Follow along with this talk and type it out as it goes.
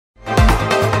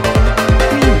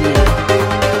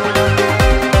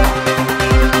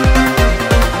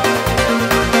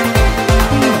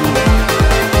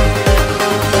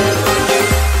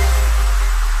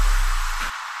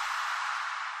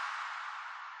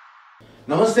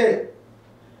నమస్తే,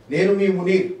 నేను మీ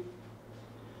మునీర్.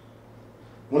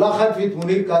 ములాఖాత్ విత్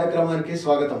మునీర్ కార్యక్రమానికి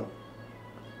స్వాగతం.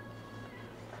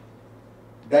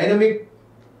 డైనమిక్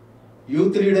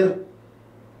యూత్ లీడర్,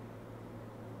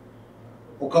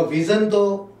 ఒక విజన్తో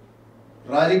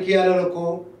రాజకీయాలకు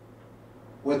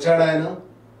వచ్చాడు ఆయన.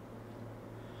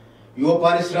 యువ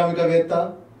పారిశ్రామికవేత్త,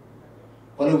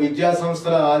 పలు విద్యా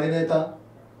సంస్థల అధినేత.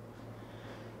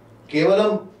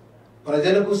 కేవలం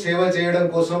ప్రజలకు సేవ చేయడం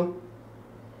కోసం,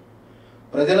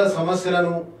 ప్రజల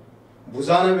సమస్యలను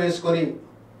భుజాన వేసుకొని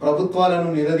ప్రభుత్వాలను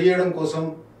నిలదీయడం కోసం,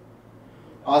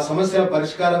 ఆ సమస్యల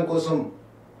పరిష్కారం కోసం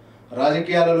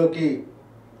రాజకీయాలలోకి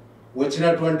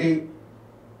వచ్చినటువంటి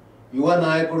యువ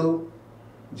నాయకుడు,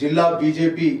 జిల్లా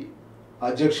B.J.P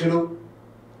అధ్యక్షులు,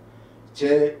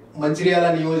 మంచిర్యాల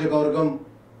నియోజకవర్గంలో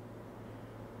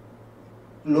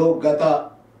గత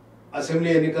అసెంబ్లీ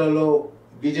ఎన్నికలలో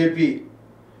B.J.P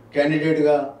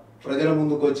క్యాండిడేట్గా ప్రజల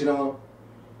ముందుకు వచ్చిన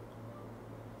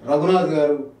రఘునాథ్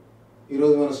గారు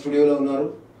ఈరోజు మన స్టూడియోలో ఉన్నారు.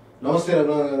 నమస్తే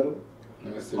రఘునాథ్ గారు.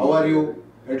 How are you?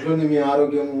 ఎట్లుంది మీ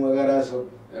ఆరోగ్యం వగైరా?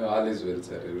 All is well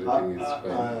sir, everything is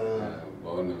fine.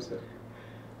 బాగున్నాం సార్.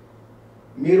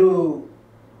 మీరు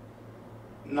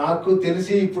నాకు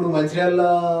తెలిసి ఇప్పుడు మంచిర్యాల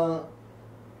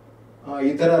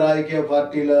ఇతర రాజకీయ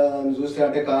పార్టీలను చూస్తే,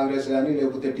 అంటే కాంగ్రెస్ కానీ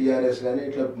లేకపోతే TRS కానీ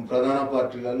ఇట్లా ప్రధాన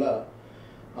పార్టీలలో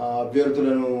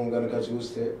అభ్యర్థులను కనుక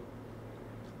చూస్తే,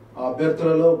 ఆ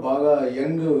అభ్యర్థులలో బాగా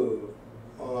యంగ్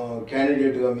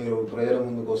క్యాండిడేట్గా మీరు ప్రజల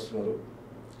ముందుకు వస్తున్నారు.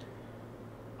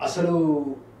 అసలు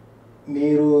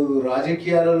మీరు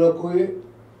రాజకీయాలలోకి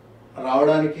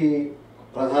రావడానికి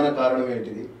ప్రధాన కారణం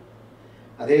ఏంటిది?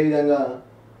 అదేవిధంగా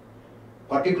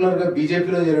పర్టికులర్గా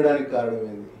B.J.Pలో చేరడానికి కారణం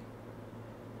ఏంది?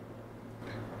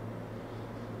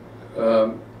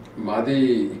 మాది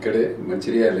ఇక్కడే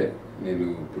మంచిర్యాలే. నేను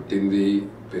పుట్టింది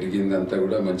పెరిగింది అంతా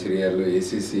కూడా మంచిర్యాలలో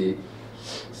ACC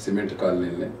సిమెంట్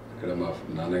కాలనీలే. ఇక్కడ మా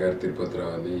నాన్నగారు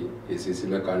తిరుపతిరావు అని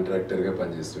ACCలో కాంట్రాక్టర్గా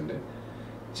పనిచేస్తుండే.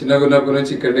 చిన్నగా ఉన్నప్పటి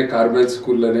నుంచి ఇక్కడనే కార్మెల్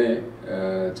స్కూల్లోనే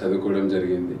చదువుకోవడం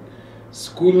జరిగింది.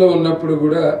 స్కూల్లో ఉన్నప్పుడు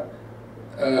కూడా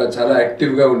చాలా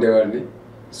యాక్టివ్గా ఉండేవాడిని.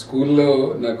 స్కూల్లో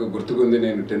నాకు గుర్తుకుంది,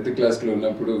 నేను 10th క్లాస్లో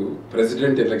ఉన్నప్పుడు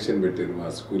ప్రెసిడెంట్ ఎలక్షన్ పెట్టారు మా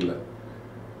స్కూల్లో.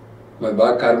 మాది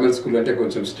బాగా కార్మెల్ స్కూల్ అంటే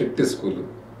కొంచెం స్ట్రిక్ట్ స్కూల్.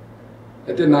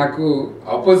 అయితే నాకు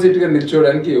ఆపోజిట్గా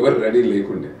నిల్చోవడానికి ఎవరు రెడీ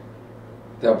లేకుండే.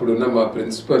 అప్పుడున్న మా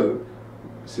ప్రిన్సిపల్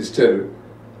సిస్టర్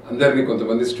అందరినీ,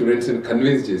 కొంతమంది స్టూడెంట్స్ని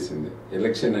కన్విన్స్ చేసింది,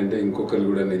 ఎలక్షన్ అంటే ఇంకొకరు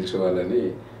కూడా నిల్చోవాలని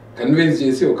కన్విన్స్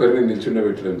చేసి ఒకరిని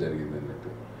నిల్చుండబెట్టడం జరిగింది అన్నట్టు.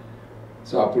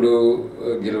 సో అప్పుడు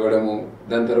గెలవడము.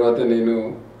 దాని తర్వాత నేను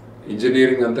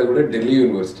ఇంజనీరింగ్ అంతా కూడా ఢిల్లీ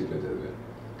యూనివర్సిటీలో చదివాను.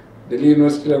 ఢిల్లీ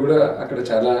యూనివర్సిటీలో కూడా అక్కడ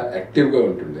చాలా యాక్టివ్గా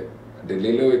ఉంటుండే.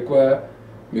 ఢిల్లీలో ఎక్కువ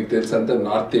మీకు తెలుసు అంతా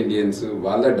నార్త్ ఇండియన్స్,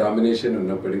 వాళ్ళ డామినేషన్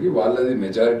ఉన్నప్పటికీ, వాళ్ళది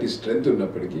మెజారిటీ స్ట్రెంగ్త్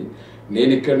ఉన్నప్పటికీ,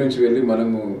 నేను ఇక్కడ నుంచి వెళ్ళి,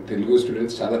 మనము తెలుగు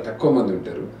స్టూడెంట్స్ చాలా తక్కువ మంది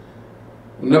ఉంటారు,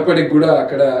 ఉన్నప్పటికి కూడా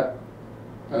అక్కడ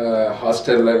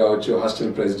హాస్టల్లో కావచ్చు,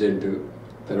 హాస్టల్ ప్రెసిడెంట్,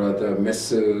 తర్వాత మెస్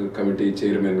కమిటీ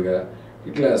చైర్మన్గా,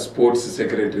 ఇట్లా స్పోర్ట్స్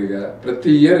సెక్రటరీగా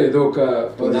ప్రతి ఇయర్ ఏదో ఒక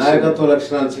నాయకత్వ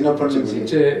లక్షణాలు చిన్నప్పటి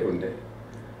నుంచే ఉండే.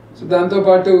 సో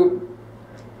దాంతోపాటు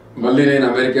మళ్ళీ నేను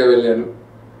అమెరికా వెళ్ళాను.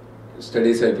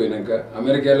 స్టడీస్ అయిపోయినాక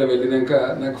అమెరికాలో వెళ్ళినాక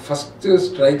నాకు ఫస్ట్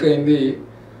స్ట్రైక్ అయింది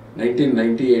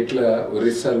 1998లో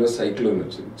ఒరిస్సాలో సైక్లోన్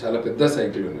వచ్చింది. చాలా పెద్ద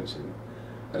సైక్లోన్ వచ్చింది.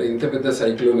 అరే ఇంత పెద్ద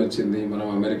సైక్లోన్ వచ్చింది, మనం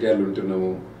అమెరికాలో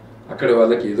ఉంటున్నాము, అక్కడ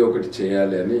వాళ్ళకి ఏదో ఒకటి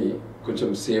చేయాలి అని కొంచెం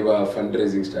సేవ ఫండ్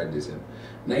రైజింగ్ స్టార్ట్ చేశాను.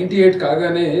 98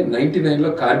 కాగానే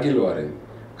 99లో కార్గిల్ వార్ అయింది.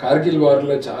 కార్గిల్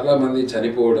వార్లో చాలామంది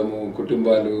చనిపోవడము,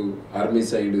 కుటుంబాలు, ఆర్మీ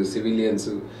సైడ్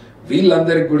సివిలియన్స్,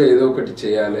 వీళ్ళందరికీ కూడా ఏదో ఒకటి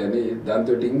చేయాలి అని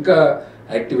దాంతో ఇంకా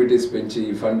యాక్టివిటీస్ పెంచి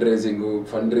ఫండ్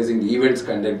రైజింగ్ ఈవెంట్స్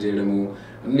కండక్ట్ చేయడము,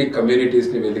 అన్ని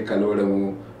కమ్యూనిటీస్ని వెళ్ళి కలవడము,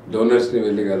 డోనర్స్ని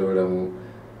వెళ్ళి కలవడము.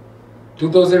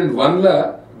 2001లో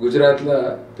గుజరాత్లో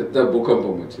పెద్ద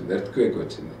భూకంపం వచ్చింది, ఎర్త్క్వేక్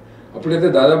వచ్చింది. అప్పుడైతే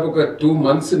దాదాపు ఒక 2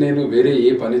 months నేను వేరే ఏ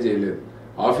పని చేయలేదు.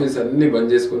 ఆఫీస్ అన్ని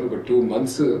బంద్ చేసుకొని ఒక 2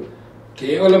 months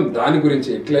కేవలం దాని గురించి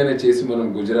ఎట్లయినా చేసి మనం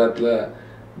గుజరాత్లో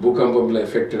భూకంపంలో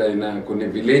ఎఫెక్టెడ్ అయిన కొన్ని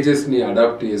విలేజెస్ని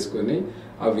అడాప్ట్ చేసుకొని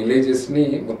ఆ విలేజెస్ని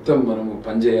మొత్తం మనము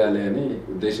పనిచేయాలి అని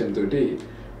ఉద్దేశంతో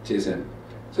చేశాను.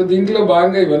 సో దీంట్లో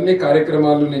భాగంగా ఇవన్నీ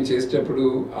కార్యక్రమాలు నేను చేసేటప్పుడు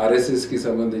RSSకి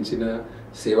సంబంధించిన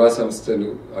సేవా సంస్థలు,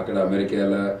 అక్కడ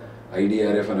అమెరికాలో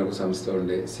IDRF అనే ఒక సంస్థ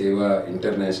ఉండే, సేవా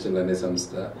ఇంటర్నేషనల్ అనే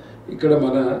సంస్థ, ఇక్కడ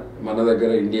మన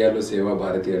దగ్గర ఇండియాలో సేవా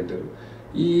భారతి అంటారు,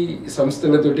 ఈ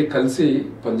సంస్థలతోటి కలిసి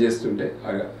పనిచేస్తుంటే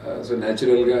సో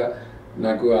న్యాచురల్గా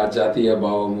నాకు ఆ జాతీయ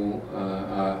భావము,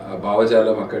 ఆ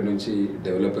భావజాలం అక్కడి నుంచి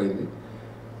డెవలప్ అయింది.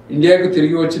 ఇండియాకు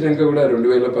తిరిగి వచ్చినాక కూడా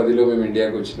 2010లో మేము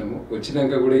ఇండియాకు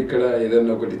వచ్చినాక కూడా ఇక్కడ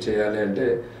ఏదన్నా ఒకటి చేయాలి అంటే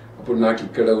అప్పుడు నాకు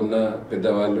ఇక్కడ ఉన్న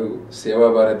పెద్దవాళ్ళు సేవా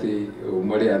భారతి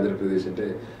ఉమ్మడి ఆంధ్రప్రదేశ్ అంటే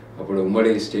అప్పుడు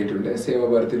ఉమ్మడి స్టేట్ ఉండే, సేవా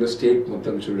భారతిలో స్టేట్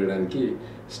మొత్తం చూడడానికి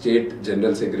స్టేట్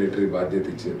జనరల్ సెక్రటరీ బాధ్యత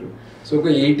ఇచ్చారు. సో ఒక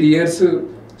 8 years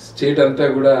స్టేట్ అంతా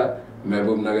కూడా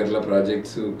మహబూబ్ నగర్లో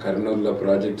ప్రాజెక్ట్స్, కర్నూలులో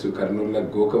ప్రాజెక్ట్స్, కర్నూలులో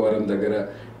గోకవరం దగ్గర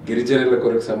గిరిజనుల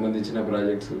కొరకు సంబంధించిన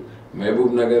ప్రాజెక్ట్స్,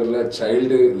 మహబూబ్ నగర్లో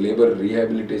చైల్డ్ లేబర్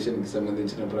రీహాబిలిటేషన్కి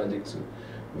సంబంధించిన ప్రాజెక్ట్స్,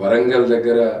 వరంగల్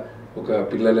దగ్గర ఒక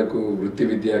పిల్లలకు వృత్తి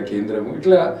విద్యా కేంద్రము,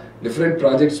 ఇట్లా డిఫరెంట్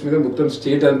ప్రాజెక్ట్స్ మీద మొత్తం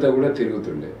స్టేట్ అంతా కూడా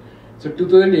తిరుగుతుండే. సో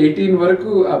 2018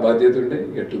 వరకు ఆ బాధ్యత ఉండే.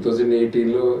 ఇక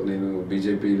 2018లో నేను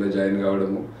బీజేపీలో జాయిన్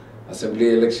కావడము, అసెంబ్లీ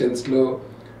ఎలక్షన్స్లో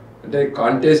అంటే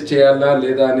కాంటెస్ట్ చేయాలా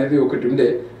లేదా అనేది ఒకటి ఉండే,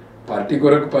 పార్టీ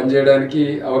కొరకు పనిచేయడానికి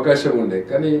అవకాశం ఉండే.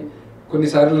 కానీ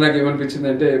కొన్నిసార్లు నాకు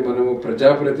ఏమనిపించిందంటే మనము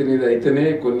ప్రజాప్రతినిధి అయితేనే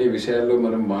కొన్ని విషయాల్లో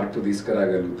మనం మార్పు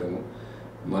తీసుకురాగలుగుతాము.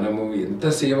 మనము ఎంత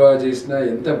సేవ చేసినా,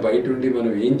 ఎంత బయట ఉండి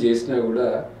మనం ఏం చేసినా కూడా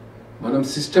మనం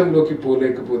సిస్టంలోకి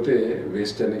పోలేకపోతే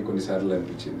వేస్ట్ అని కొన్నిసార్లు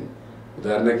అనిపించింది.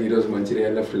 ఉదాహరణకి ఈరోజు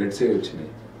మంచిర్యాలలో ఫ్లడ్సే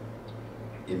వచ్చినాయి,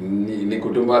 ఇన్ని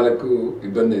కుటుంబాలకు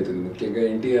ఇబ్బంది అవుతుంది. ముఖ్యంగా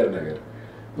ఎన్టీఆర్ నగర్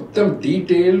మొత్తం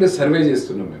డీటెయిల్డ్ సర్వే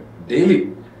చేస్తున్నాం మేము డైలీ.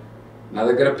 నా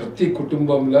దగ్గర ప్రతి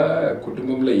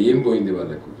కుటుంబంలో ఏం పోయింది,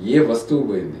 వాళ్ళకు ఏ వస్తువు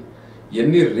పోయింది,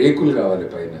 ఎన్ని రేకులు కావాలి,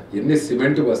 పైన ఎన్ని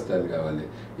సిమెంట్ బస్తాలు కావాలి,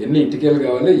 ఎన్ని ఇటుకలు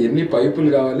కావాలి, ఎన్ని పైపులు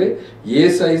కావాలి, ఏ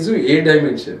సైజు, ఏ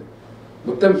డైమెన్షన్,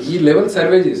 మొత్తం ఈ లెవెల్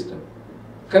సర్వే చేస్తాం.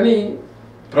 కానీ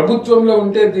ప్రభుత్వంలో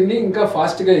ఉంటే దీన్ని ఇంకా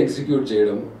ఫాస్ట్గా ఎగ్జిక్యూట్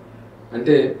చేయడం.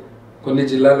 అంటే కొన్ని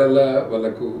జిల్లాలలో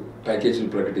వాళ్ళకు ప్యాకేజీలు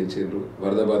ప్రకటించారు,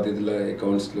 వరద బాధితుల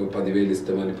అకౌంట్స్లో 10,000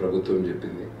 ఇస్తామని ప్రభుత్వం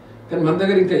చెప్పింది. కానీ మన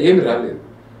దగ్గర ఇంకా ఏమి రాలేదు.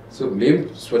 సో మేము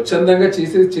స్వచ్ఛందంగా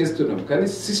చేస్తున్నాం. కానీ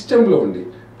సిస్టంలో ఉండి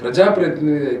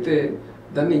ప్రజాప్రతినిధి అయితే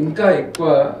దాన్ని ఇంకా ఎక్కువ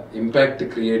ఇంపాక్ట్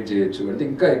క్రియేట్ చేయొచ్చు, అంటే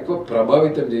ఇంకా ఎక్కువ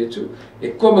ప్రభావితం చేయొచ్చు,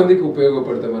 ఎక్కువ మందికి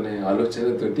ఉపయోగపడతామనే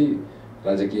ఆలోచనతోటి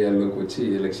రాజకీయాల్లోకి వచ్చి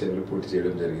ఎలక్షన్లు పోటీ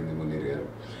చేయడం జరిగింది మునీర్ గారు.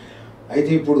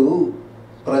 అయితే ఇప్పుడు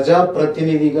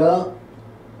ప్రజాప్రతినిధిగా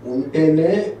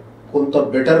ఉంటేనే కొంత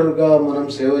బెటర్గా మనం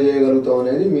సేవ చేయగలుగుతాం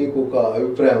అనేది మీకు ఒక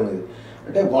అభిప్రాయం అనేది.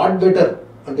 అంటే వాట్ బెటర్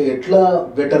అంటే ఎట్లా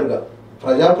బెటర్గా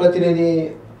ప్రజాప్రతినిధి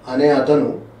అనే అతను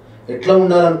ఎట్లా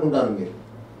ఉండాలనుకుంటాను మీరు?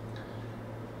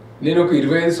 నేను ఒక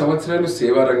 25 సంవత్సరాలు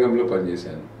సేవా రంగంలో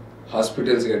పనిచేశాను.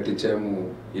 హాస్పిటల్స్ కట్టించాము,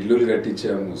 ఇల్లులు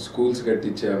కట్టించాము, స్కూల్స్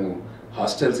కట్టించాము,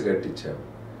 హాస్టల్స్ కట్టించాము.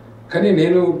 కానీ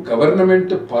నేను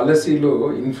గవర్నమెంట్ పాలసీలో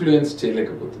ఇన్ఫ్లుయెన్స్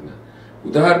చేయలేకపోతున్నా.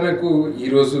 ఉదాహరణకు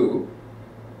ఈరోజు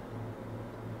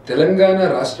తెలంగాణ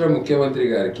రాష్ట్ర ముఖ్యమంత్రి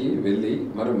గారికి వెళ్ళి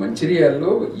మనం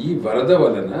మంచిర్యాల్లో ఈ వరద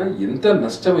వలన ఎంత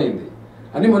నష్టమైంది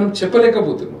అని మనం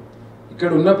చెప్పలేకపోతున్నాం.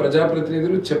 ఇక్కడ ఉన్న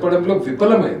ప్రజాప్రతినిధులు చెప్పడంలో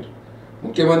విఫలమైనారు.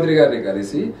 ముఖ్యమంత్రి గారిని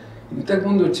కలిసి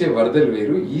ఇంతకుముందు వచ్చే వరదలు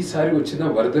వేరు, ఈసారి వచ్చిన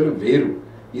వరదలు వేరు,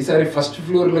 ఈసారి ఫస్ట్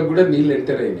ఫ్లోర్లకు కూడా నీళ్ళు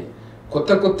ఎంటర్ అయినాయి,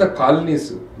 కొత్త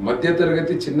కాలనీస్,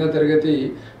 మధ్యతరగతి చిన్న తరగతి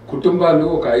కుటుంబాలు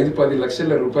ఒక 5-10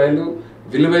 లక్షల రూపాయలు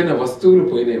విలువైన వస్తువులు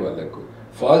పోయినాయి, వాళ్ళకు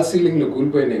ఫాల్ సీలింగ్లు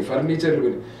కూలిపోయినాయి, ఫర్నిచర్లు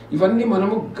పోయినాయి. ఇవన్నీ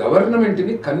మనము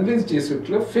గవర్నమెంట్ని కన్విన్స్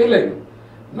చేసేట్లో ఫెయిల్ అయినాం.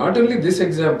 Not only this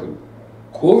example,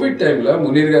 Covid టైంలో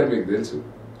మునీర్ గారు మీకు తెలుసు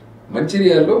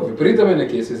మంచిర్యాల్లో విపరీతమైన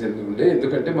కేసెస్ ఉండే,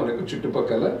 ఎందుకంటే మనకు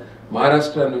చుట్టుపక్కల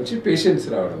మహారాష్ట్ర నుంచి పేషెంట్స్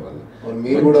రావడం వల్ల.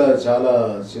 మీరు కూడా చాలా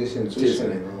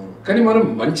కానీ మనం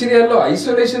మంచిర్యాల్లో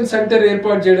ఐసోలేషన్ సెంటర్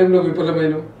ఏర్పాటు చేయడంలో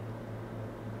విఫలమైనాం.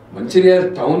 మంచిర్యాల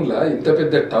టౌన్లో, ఇంత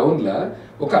పెద్ద టౌన్లో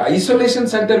ఒక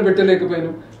ఐసోలేషన్ సెంటర్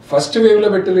పెట్టలేకపోయినాం. ఫస్ట్ వేవ్లో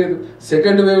పెట్టలేదు,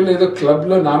 సెకండ్ వేవ్లో ఏదో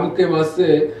క్లబ్లో నామకే మాస్తే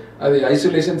అది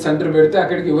ఐసోలేషన్ సెంటర్ పెడితే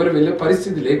అక్కడికి ఎవరు వెళ్ళే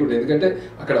పరిస్థితి లేకుండా, ఎందుకంటే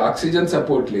అక్కడ ఆక్సిజన్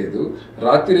సపోర్ట్ లేదు.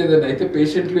 రాత్రి ఏదైనా అయితే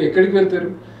పేషెంట్లు ఎక్కడికి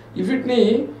వెళ్తారు? వీటిని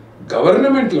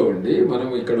గవర్నమెంట్లో ఉండి మనం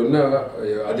ఇక్కడ ఉన్న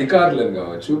అధికారులను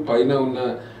కావచ్చు, పైన ఉన్న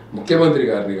ముఖ్యమంత్రి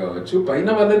గారిని కావచ్చు, పైన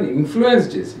వాళ్ళని ఇన్ఫ్లుయెన్స్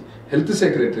చేసి, హెల్త్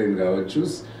సెక్రటరీని కావచ్చు,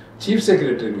 చీఫ్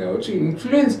సెక్రటరీని కావచ్చు,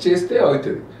 ఇన్ఫ్లుయెన్స్ చేస్తే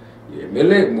అవుతుంది.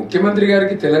 ఎమ్మెల్యే ముఖ్యమంత్రి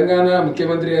గారికి, తెలంగాణ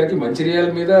ముఖ్యమంత్రి గారికి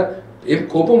మంచిర్యాల మీద ఏం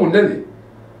కోపం ఉండదు.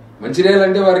 మంచిర్యాల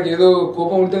అంటే వారికి ఏదో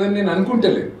కోపం ఉంటుందని నేను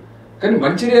అనుకుంటలేను. కానీ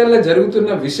మంచిర్యాలలో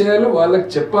జరుగుతున్న విషయాలు వాళ్ళకి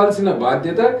చెప్పాల్సిన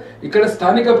బాధ్యత ఇక్కడ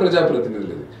స్థానిక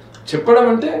ప్రజాప్రతినిధులది. చెప్పడం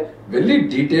అంటే వెళ్ళి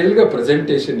డీటెయిల్గా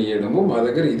ప్రజెంటేషన్ ఇవ్వడము, మా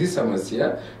దగ్గర ఇది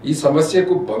సమస్య, ఈ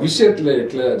సమస్యకు భవిష్యత్తులో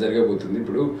ఎట్లా జరగబోతుంది.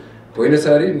 ఇప్పుడు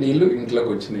పోయినసారి నీళ్లు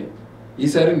ఇంట్లోకి వచ్చినాయి,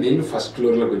 ఈసారి నీళ్లు ఫస్ట్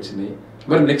ఫ్లోర్లోకి వచ్చినాయి,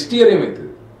 మరి నెక్స్ట్ ఇయర్ ఏమవుతుంది?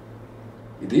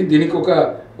 దీనికి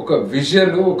ఒక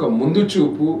విజన్, ఒక ముందు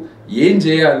చూపు, ఏం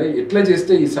చేయాలి, ఎట్లా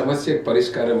చేస్తే ఈ సమస్యకు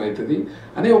పరిష్కారం అవుతుంది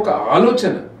అనే ఒక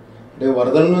ఆలోచన. అంటే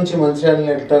వరదల నుంచి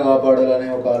మంచిర్యాలని ఎట్లా కాపాడాలనే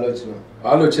ఒక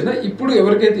ఆలోచన ఇప్పుడు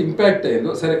ఎవరికైతే ఇంపాక్ట్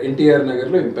అయిందో, సరే ఎన్టీఆర్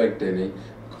నగర్లో ఇంపాక్ట్ అయినాయి,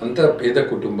 అంతా పేద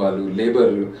కుటుంబాలు,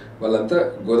 లేబర్లు, వాళ్ళంతా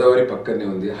గోదావరి పక్కనే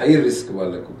ఉంది, హై రిస్క్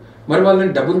వాళ్ళకు. మరి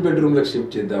వాళ్ళని డబుల్ బెడ్రూమ్లకు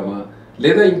షిఫ్ట్ చేద్దామా,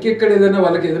 లేదా ఇంకెక్కడ ఏదైనా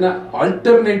వాళ్ళకి ఏదైనా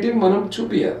ఆల్టర్నేటివ్ మనం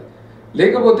చూపించాలి.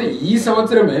 లేకపోతే ఈ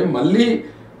సంవత్సరమే మళ్ళీ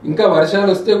ఇంకా వర్షాలు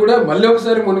వస్తే కూడా మళ్ళీ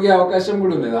ఒకసారి మునిగే అవకాశం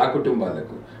కూడా ఉన్నది ఆ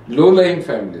కుటుంబాలకు, లో లయింగ్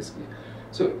ఫ్యామిలీస్కి.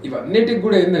 సో ఇవన్నిటికి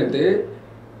కూడా ఏంటంటే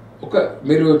ఒక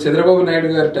మీరు చంద్రబాబు నాయుడు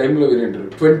గారి టైంలో వినంటారు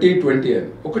 2020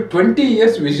 అని, ఒక 20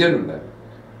 years విజన్ ఉండాలి.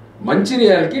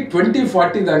 మంచిర్యాలకి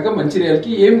 2040 దాకా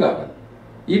మంచిర్యాలకి ఏం కావాలి,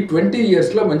 ఈ 20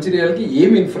 yearsలో మంచిర్యాలకి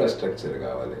ఏం ఇన్ఫ్రాస్ట్రక్చర్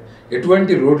కావాలి,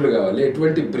 ఎటువంటి రోడ్లు కావాలి,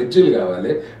 ఎటువంటి బ్రిడ్జిలు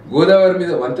కావాలి, గోదావరి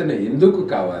మీద వంతెన ఎందుకు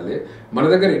కావాలి, మన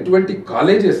దగ్గర ఎటువంటి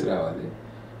కాలేజెస్ రావాలి.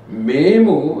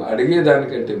 మేము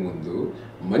అడిగేదానికంటే ముందు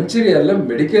మంచిర్యాలలో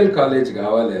మెడికల్ కాలేజ్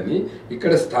కావాలి అని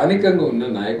ఇక్కడ స్థానికంగా ఉన్న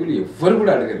నాయకులు ఎవ్వరు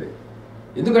కూడా అడగలేదు.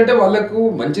 ఎందుకంటే వాళ్ళకు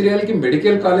మంచిర్యాలకి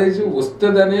మెడికల్ కాలేజ్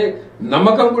వస్తుందనే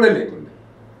నమ్మకం కూడా లేకుండా.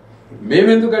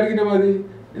 మేమెందుకు అడిగినాం అది?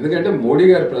 ఎందుకంటే మోడీ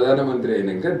గారు ప్రధానమంత్రి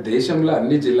అయినాక దేశంలో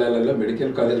అన్ని జిల్లాలలో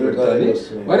మెడికల్ కాలేజ్ పెడతారని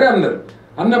మరి అన్నారు.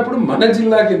 అన్నప్పుడు మన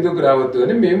జిల్లాకి ఎందుకు రావద్దు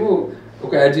అని మేము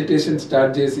ఒక యాజిటేషన్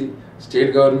స్టార్ట్ చేసి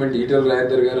స్టేట్ గవర్నమెంట్ ఈటెల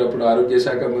రాజేందర్ గారు అప్పుడు ఆరోగ్య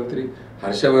శాఖ మంత్రి,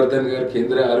 హర్షవర్ధన్ గారు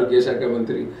కేంద్ర ఆరోగ్య శాఖ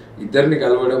మంత్రి, ఇద్దరిని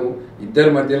కలవడము,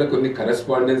 ఇద్దరి మధ్యలో కొన్ని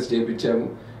కరెస్పాండెన్స్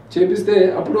చేపిస్తే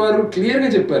అప్పుడు వారు క్లియర్గా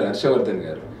చెప్పారు. హర్షవర్ధన్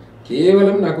గారు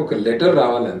కేవలం నాకు ఒక లెటర్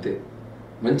రావాలంతే,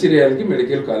 మంచిర్యాలకి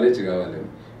మెడికల్ కాలేజ్ కావాలని.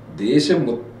 దేశం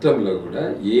మొత్తంలో కూడా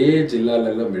ఏ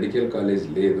జిల్లాలలో మెడికల్ కాలేజ్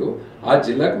లేదో ఆ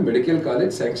జిల్లాకు మెడికల్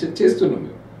కాలేజ్ శాంక్షన్ చేస్తున్నాం.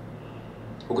 మేము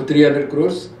ఒక 300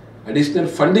 crores అడిషనల్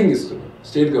ఫండింగ్ ఇస్తున్నాం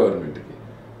స్టేట్ గవర్నమెంట్కి,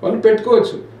 వాళ్ళు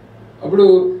పెట్టుకోవచ్చు. అప్పుడు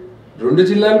 2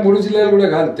 జిల్లాలు 3 జిల్లాలు కూడా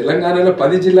కాదు, తెలంగాణలో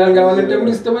 10 జిల్లాలు కావాలంటే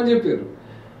కూడా ఇస్తామని చెప్పారు.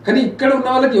 కానీ ఇక్కడ ఉన్న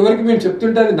వాళ్ళకి ఎవరికి మేము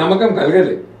చెప్తుంటే అది నమ్మకం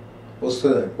కలగలేదు.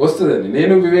 వస్తుందని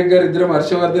నేను వివేక్ గారు ఇద్దరం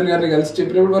హర్షవర్ధన్ గారిని కలిసి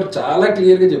చెప్పినప్పుడు వారు చాలా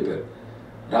క్లియర్గా చెప్పారు.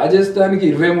 రాజస్థాన్కి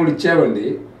 23 ఇచ్చామండి,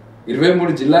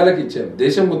 23 జిల్లాలకు ఇచ్చాం.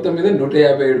 దేశం మొత్తం మీద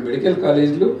 157 మెడికల్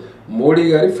కాలేజీలు మోడీ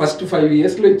గారి ఫస్ట్ 5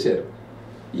 yearsలో ఇచ్చారు.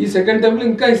 ఈ సెకండ్ టైంలో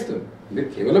ఇంకా ఇస్తాం, మీరు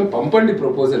కేవలం పంపండి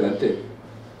ప్రపోజల్ అంతే.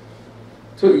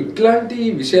 సో ఇట్లాంటి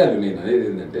విషయాలు నేను అనేది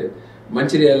ఏంటంటే,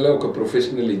 మంచిర్యాలలో ఒక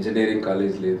ప్రొఫెషనల్ ఇంజనీరింగ్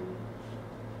కాలేజ్ లేదు,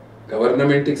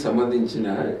 గవర్నమెంట్కి సంబంధించిన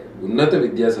ఉన్నత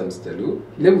విద్యా సంస్థలు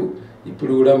లేవు.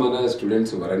 ఇప్పుడు కూడా మన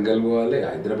స్టూడెంట్స్ వరంగల్ పోవాలి,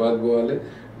 హైదరాబాద్ పోవాలి,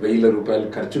 1000 రూపాయలు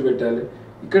ఖర్చు పెట్టాలి.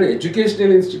 ఇక్కడ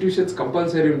ఎడ్యుకేషనల్ ఇన్స్టిట్యూషన్స్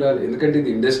కంపల్సరీ ఉండాలి, ఎందుకంటే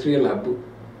ఇది ఇండస్ట్రియల్ హబ్.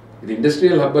 ఇది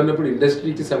ఇండస్ట్రియల్ హబ్ అన్నప్పుడు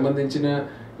ఇండస్ట్రీకి సంబంధించిన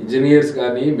ఇంజనీర్స్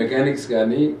కానీ మెకానిక్స్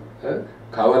కానీ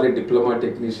కావాలి, డిప్లొమా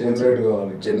టెక్నీషియన్స్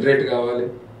జనరేట్ కావాలి.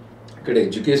 ఇక్కడ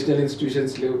ఎడ్యుకేషనల్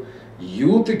ఇన్స్టిట్యూషన్స్ లేవు.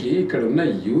 యూత్కి ఇక్కడ ఉన్న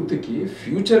యూత్కి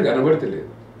ఫ్యూచర్ కనబడతలేదు.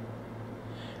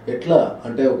 ఎట్లా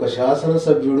అంటే ఒక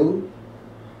శాసనసభ్యుడు,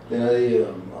 నేను అది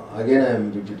అగైన్ ఐఎమ్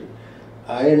రిపీటింగ్,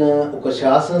 ఆయన ఒక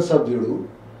శాసనసభ్యుడు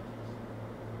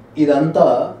ఇదంతా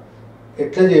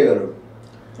ఎట్లా చేయగలడు?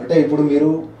 అంటే ఇప్పుడు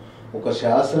మీరు ఒక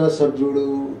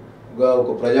శాసనసభ్యుడుగా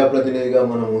ఒక ప్రజాప్రతినిధిగా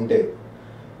మనం ఉంటే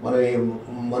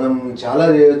మనం చాలా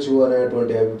చేయొచ్చు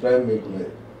అనేటువంటి అభిప్రాయం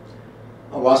మీకున్నది,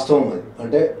 వాస్తవం అది.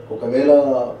 అంటే ఒకవేళ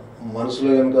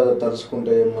మనసులో కనుక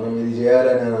తలుచుకుంటే మనం ఇది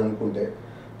చేయాలని అని అనుకుంటే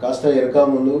కాస్త వెనక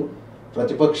ముందు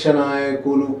ప్రతిపక్ష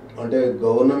నాయకులు అంటే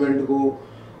గవర్నమెంట్కు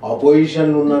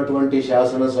అపోజిషన్ ఉన్నటువంటి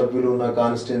శాసనసభ్యులు ఉన్న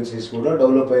కాన్స్టిట్యున్సీస్ కూడా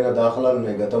డెవలప్ అయిన దాఖలాలు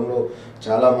ఉన్నాయి. గతంలో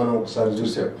చాలా మనం ఒకసారి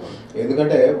చూసాం.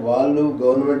 ఎందుకంటే వాళ్ళు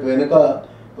గవర్నమెంట్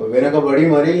వెనకబడి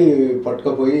మరీ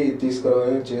పట్టుకపోయి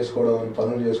తీసుకురావడం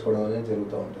పనులు చేసుకోవడం అనేది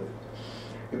జరుగుతూ ఉంటుంది.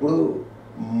 ఇప్పుడు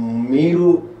మీరు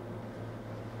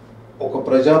ఒక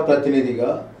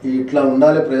ప్రజాప్రతినిధిగా ఇట్లా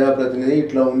ఉండాలి, ప్రజాప్రతినిధి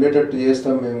ఇట్లా ఉండేటట్టు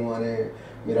చేస్తాం మేము అని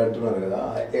మీరు అంటున్నారు కదా,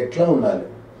 ఎట్లా ఉండాలి?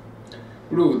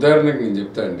 ఇప్పుడు ఉదాహరణకు నేను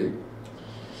చెప్తా అండి,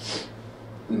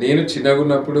 నేను చిన్నగా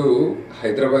ఉన్నప్పుడు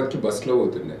హైదరాబాద్కి బస్సులో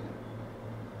పోతుండే,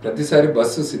 ప్రతిసారి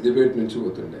బస్సు సిద్దిపేట నుంచి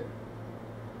పోతుండే.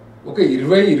 ఒక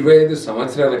 20-25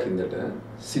 సంవత్సరాల కిందట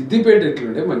సిద్దిపేట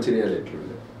ఎట్లుండే, మంచిర్యాల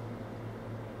ఎట్లుండే,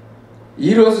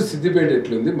 ఈరోజు సిద్దిపేట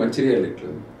ఎట్లుంది, మంచిర్యాల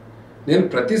ఎట్లుంది. నేను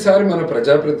ప్రతిసారి మన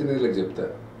ప్రజాప్రతినిధులకు చెప్తా,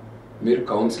 మీరు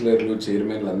కౌన్సిలర్లు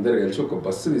చైర్మన్లు అందరూ కలిసి ఒక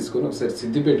బస్సు తీసుకొని ఒకసారి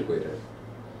సిద్దిపేటకు పోయారు.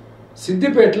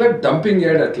 సిద్దిపేటలో డంపింగ్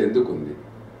యార్డ్ అట్లా ఎందుకు ఉంది,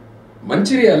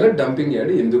 మంచిర్యాలలో డంపింగ్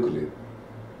యార్డ్ ఎందుకు లేదు?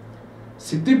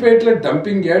 సిద్దిపేటలో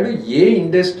డంపింగ్ యార్డ్ ఏ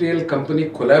ఇండస్ట్రియల్ కంపెనీ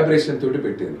కొలాబరేషన్ తోటి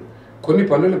పెట్టారు. కొన్ని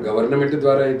పనులు గవర్నమెంట్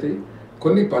ద్వారా అవుతాయి,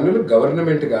 కొన్ని పనులు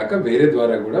గవర్నమెంట్ కాక వేరే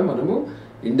ద్వారా కూడా మనము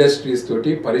ఇండస్ట్రీస్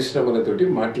తోటి పరిశ్రమలతోటి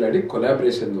మాట్లాడి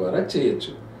కొలాబరేషన్ ద్వారా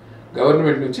చేయొచ్చు.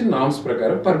 గవర్నమెంట్ నుంచి నామ్స్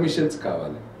ప్రకారం పర్మిషన్స్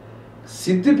కావాలి.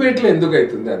 సిద్దిపేటలో ఎందుకు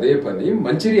అవుతుంది అదే పని,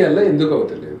 మంచిర్యాలలో ఎందుకు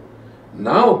అవుతలేదు?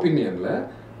 నా ఒపీనియన్లో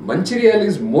Mancherial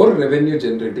is more revenue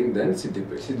generating దాన్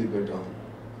సిద్దిపేట.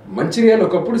 మంచిర్యాల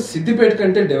ఒకప్పుడు సిద్దిపేట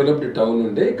కంటే డెవలప్డ్ టౌన్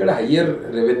ఉండే, ఇక్కడ హయ్యర్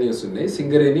రెవెన్యూస్ ఉన్నాయి,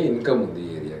 సింగరేణి ఇన్కమ్ ఉంది ఈ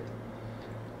ఏరియాకి.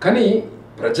 కానీ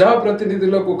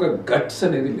ప్రజాప్రతినిధులకు ఒక గట్స్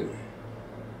అనేది లేవు.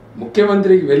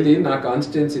 ముఖ్యమంత్రికి వెళ్ళి నా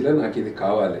కాన్స్టిట్యున్సీలో నాకు ఇది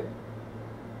కావాలి,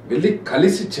 వెళ్ళి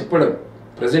కలిసి చెప్పడం,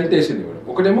 ప్రజెంటేషన్ ఇవ్వడం.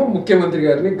 ఒకటేమో ముఖ్యమంత్రి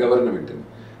గారిని గవర్నమెంట్ని,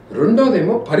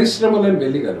 రెండోదేమో పరిశ్రమలను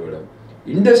వెళ్ళి కలవడం,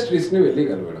 ఇండస్ట్రీస్ని వెళ్ళి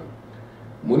కలవడం.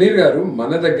 మునీర్ గారు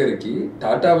మన దగ్గరికి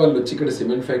టాటా వాళ్ళు వచ్చి ఇక్కడ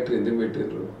సిమెంట్ ఫ్యాక్టరీ ఎందుకు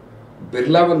పెట్టారు?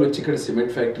 బిర్లా వాళ్ళు వచ్చి ఇక్కడ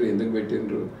సిమెంట్ ఫ్యాక్టరీ ఎందుకు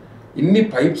పెట్టిండ్రు, ఇన్ని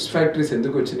పైప్స్ ఫ్యాక్టరీస్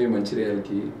ఎందుకు వచ్చినాయి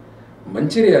మంచిర్యాలకి?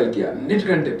 మంచిర్యాలకి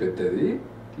అన్నిటికంటే పెద్దది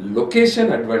లొకేషన్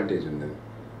అడ్వాంటేజ్ ఉన్నది.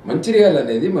 మంచిర్యాల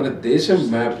అనేది మన దేశం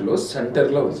మ్యాప్లో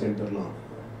సెంటర్లో ఉంది.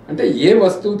 అంటే ఏ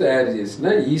వస్తువు తయారు చేసినా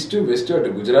ఈస్ట్ వెస్ట్ అటు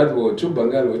గుజరాత్ పోవచ్చు,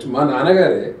 బంగాల్ పోవచ్చు. మా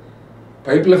నాన్నగారే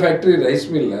పైప్ల ఫ్యాక్టరీ రైస్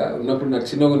మిల్ ఉన్నప్పుడు, నాకు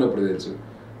చిన్నగా ఉన్నప్పుడు తెలుసు,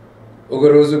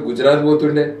 ఒకరోజు గుజరాత్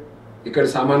పోతుండే ఇక్కడ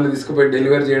సామాన్లు తీసుకుపోయి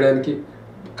డెలివరీ చేయడానికి,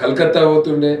 కలకత్తా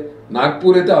పోతుండే,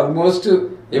 నాగ్పూర్ అయితే ఆల్మోస్ట్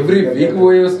ఎవ్రీ వీక్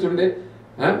పోయి వస్తుండే.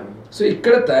 సో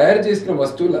ఇక్కడ తయారు చేసిన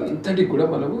వస్తువులు అంతటి కూడా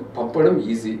మనము పంపడం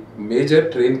easy. Major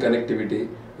train connectivity,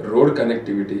 road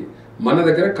connectivity, మన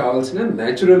దగ్గర కావాల్సిన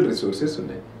న్యాచురల్ రిసోర్సెస్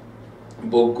ఉన్నాయి,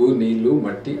 బొగ్గు, నీళ్లు,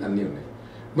 మట్టి అన్నీ ఉన్నాయి.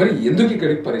 మరి ఎందుకు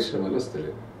ఇక్కడికి పరిశ్రమలు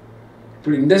వస్తలేవు?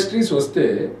 ఇప్పుడు ఇండస్ట్రీస్ వస్తే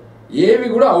ఏవి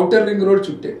కూడా ఔటర్ రింగ్ రోడ్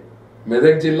చుట్టే,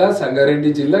 మెదక్ జిల్లా,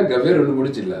 సంగారెడ్డి జిల్లా, గవ్వే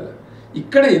 2-3 జిల్లాలు.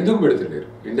 ఇక్కడ ఎందుకు పెడతలేరు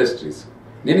ఇండస్ట్రీస్?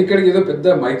 నేను ఇక్కడికి ఏదో పెద్ద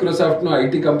మైక్రోసాఫ్ట్నో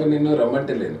ఐటీ కంపెనీనో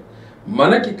రమ్మంటే లేను.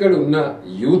 మనకి ఇక్కడ ఉన్న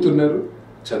యూత్ ఉన్నారు,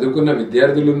 చదువుకున్న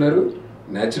విద్యార్థులు ఉన్నారు,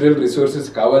 న్యాచురల్ రిసోర్సెస్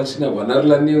కావాల్సిన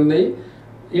వనరులన్నీ ఉన్నాయి.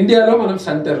 ఇండియాలో మనం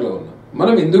సెంటర్లో ఉన్నాం,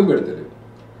 మనం ఎందుకు పెడతలేము?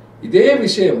 ఇదే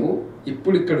విషయము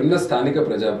ఇప్పుడు ఇక్కడ ఉన్న స్థానిక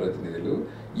ప్రజాప్రతినిధులు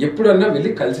ఎప్పుడన్నా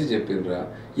వెళ్ళి కలిసి చెప్పినరా?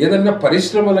 ఏదన్నా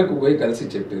పరిశ్రమలకు పోయి కలిసి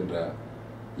చెప్పినరా?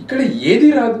 ఇక్కడ ఏది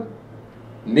రాదు.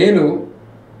 నేను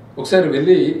ఒకసారి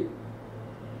వెళ్ళి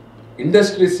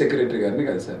ఇండస్ట్రీస్ సెక్రటరీ గారిని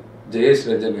కలిశాను, జయేష్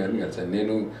రంజన్ గారిని కలిశాను.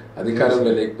 నేను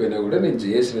అధికారంలో లేకపోయినా కూడా నేను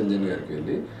జయేష్ రంజన్ గారికి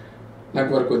వెళ్ళి, నాకు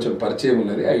వారు కొంచెం పరిచయం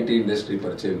ఉన్నది, ఐటీ ఇండస్ట్రీ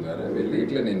పరిచయం ద్వారా వెళ్ళి,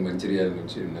 ఇట్లా నేను మంచిర్యాల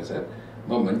నుంచి ఉన్నా సార్,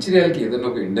 మా మంచిర్యాలకి ఏదైనా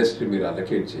ఒక ఇండస్ట్రీ మీరు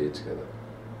అలొకేట్ చేయొచ్చు కదా,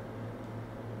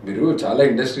 మీరు చాలా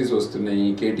ఇండస్ట్రీస్ వస్తున్నాయి,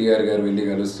 కేటీఆర్ గారు వెళ్ళి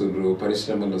కలుస్తున్నారు,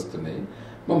 పరిశ్రమలు వస్తున్నాయి,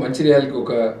 మా మంచిర్యాలకి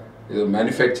ఒక ఏదో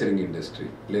మ్యానుఫ్యాక్చరింగ్ ఇండస్ట్రీ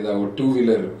లేదా ఒక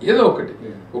 2-వీలర్ ఏదో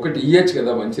ఒకటి ఇయ్యచ్చు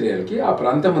కదా మంచిర్యాలకి, ఆ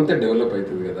ప్రాంతం అంతా డెవలప్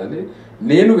అవుతుంది కదా అని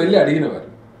నేను వెళ్ళి అడిగిన వారు.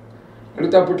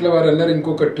 అడిగితే అప్పట్లో వారు అన్నారు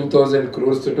ఇంకొక 2000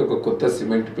 crores తోటి ఒక కొత్త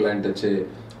సిమెంట్ ప్లాంట్ వచ్చే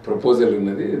ప్రపోజల్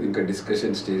ఉన్నది, అది ఇంకా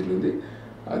డిస్కషన్ స్టేజ్లో ఉంది,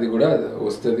 అది కూడా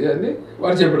వస్తుంది అని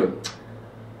వారు చెప్పడం.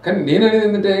 కానీ నేను అనేది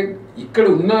ఏంటంటే ఇక్కడ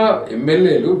ఉన్న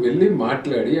ఎమ్మెల్యేలు వెళ్ళి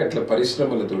మాట్లాడి అట్లా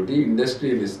పరిశ్రమలతోటి,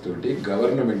 ఇండస్ట్రియలిస్ట్ తోటి,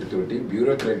 గవర్నమెంట్ తోటి,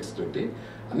 బ్యూరోక్రాట్స్ తోటి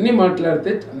అన్నీ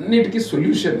మాట్లాడితే అన్నిటికీ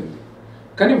సొల్యూషన్ ఉంది.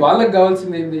 కానీ వాళ్ళకి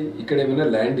కావాల్సింది ఏంది? ఇక్కడ ఏమైనా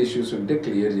ల్యాండ్ ఇష్యూస్ ఉంటే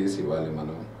క్లియర్ చేసి ఇవ్వాలి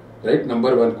మనం, రైట్?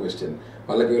 Number 1 question.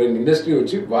 వాళ్ళకి ఎవరైనా ఇండస్ట్రీ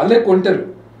వచ్చి వాళ్ళే కొంటారు,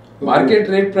 మార్కెట్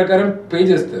రేట్ ప్రకారం పే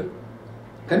చేస్తారు,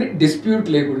 కానీ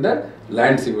డిస్ప్యూట్ లేకుండా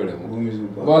ల్యాండ్స్ ఇవ్వడము,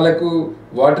 వాళ్ళకు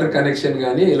వాటర్ కనెక్షన్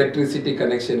కానీ ఎలక్ట్రిసిటీ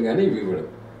కనెక్షన్ కానీ ఇవ్వడం,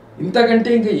 ఇంతకంటే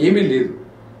ఇంకా ఏమీ లేదు.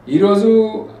 ఈరోజు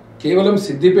కేవలం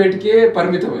సిద్దిపేటకే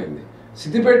పరిమితమైంది.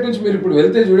 సిద్దిపేట నుంచి మీరు ఇప్పుడు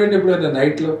వెళ్తే చూడండి, ఎప్పుడైనా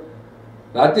నైట్లో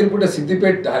రాత్రి పూట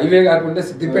సిద్దిపేట హైవే కాకుండా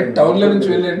సిద్దిపేట టౌన్ల నుంచి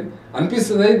వెళ్ళండి,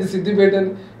 అనిపిస్తుందా ఇది సిద్దిపేట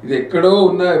అని? ఇది ఎక్కడో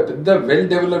ఉన్న పెద్ద వెల్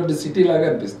డెవలప్డ్ సిటీ లాగా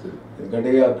అనిపిస్తుంది.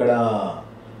 ఎందుకంటే అక్కడ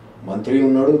మంత్రి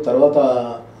ఉన్నాడు, తర్వాత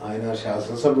ఆయన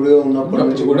శాసనసభ్యుడిగా ఉన్నప్పటి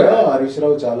నుంచి కూడా హరీష్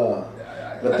రావు చాలా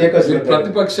ప్రత్యేక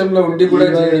ప్రతిపక్షంలో ఉండి కూడా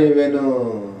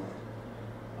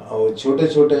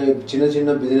చోట చిన్న చిన్న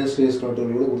బిజినెస్ చేసినట్టు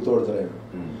కూడా గుర్తుపడతారు.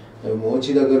 ఆయన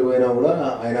మోచి దగ్గర పోయినా కూడా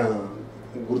ఆయన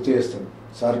గుర్తు చేస్తాడు,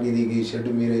 సార్ ఇది ఈ షెడ్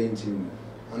మీరే వేయించింది.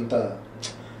 అంత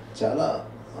చాలా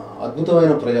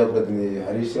అద్భుతమైన ప్రజాప్రతినిధి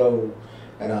హరీష్ రావు.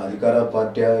 ఆయన అధికార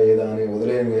పార్టీ ఏదా అని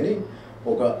వదిలేను, కానీ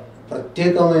ఒక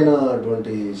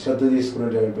ప్రత్యేకమైనటువంటి శ్రద్ధ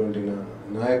తీసుకునేటటువంటి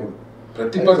నాయకుడు.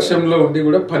 ప్రతిపక్షంలో ఉండి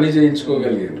కూడా పని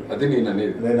చేయించుకోగలిగారు, అది నేను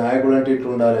అనేది. నాయకుడు అంటే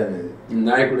ఇట్లా ఉండాలి అనేది,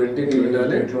 నాయకుడు అంటే ఇట్లా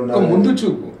ఉండాలి, ముందు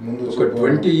చూపు, ఒక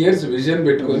 20 years విజన్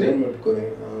పెట్టుకొని.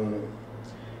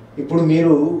 ఇప్పుడు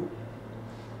మీరు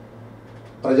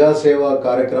ప్రజాసేవా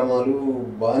కార్యక్రమాలు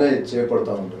బాగానే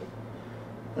చేపడతా ఉంటారు.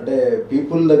 అంటే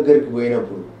పీపుల్ దగ్గరికి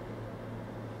పోయినప్పుడు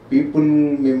పీపుల్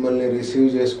మిమ్మల్ని రిసీవ్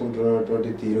చేసుకుంటున్నటువంటి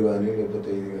తీరు కానీ, లేకపోతే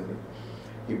ఇది కానీ,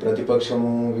 ఈ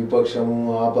ప్రతిపక్షము విపక్షము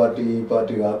ఆ పార్టీ ఈ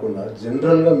పార్టీ కాకుండా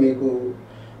జనరల్గా మీకు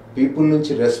పీపుల్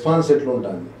నుంచి రెస్పాన్స్ ఎట్లా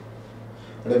ఉంటుంది?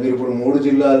 అంటే మీరు ఇప్పుడు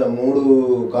 3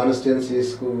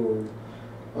 కాన్స్టిట్యున్సీస్కు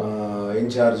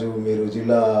ఇన్ఛార్జు, మీరు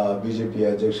జిల్లా బీజేపీ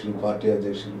అధ్యక్షులు, పార్టీ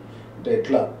అధ్యక్షులు, అంటే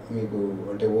ఎట్లా మీకు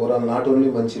అంటే ఓవరాల్ నాట్ ఓన్లీ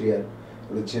మంచిర్యాల,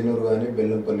 ఇప్పుడు చెన్నూరు కానీ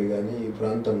బెల్లంపల్లి కానీ ఈ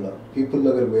ప్రాంతంలో పీపుల్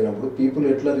దగ్గరికి పోయినప్పుడు పీపుల్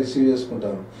ఎట్లా రిసీవ్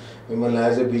చేసుకుంటారు మిమ్మల్ని?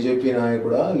 యాజ్ ఎ బీజేపీ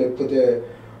నాయకుడా, లేకపోతే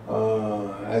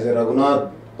యాజ్ ఎ రఘునాథ్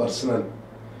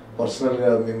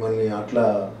పర్సనల్గా మిమ్మల్ని అట్లా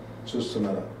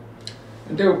చూస్తున్నారా?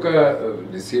 అంటే ఒక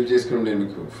రిసీవ్ చేసుకుని నేను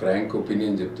మీకు ఫ్రాంక్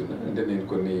ఒపీనియన్ చెప్తున్నా. అంటే నేను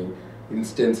కొన్ని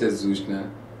ఇన్స్టెన్సెస్ చూసిన,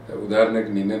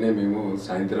 ఉదాహరణకు నిన్ననే మేము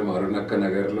సాయంత్రం అరుణక్క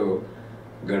నగర్లో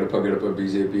గడప గడప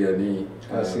బీజేపీ అని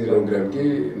ప్రోగ్రామ్కి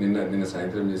నిన్న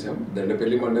సాయంత్రం చేసాం.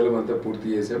 దండపల్లి మండలం అంతా పూర్తి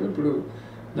చేసాం, ఇప్పుడు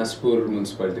నస్పూర్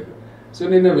మున్సిపాలిటీలో. సో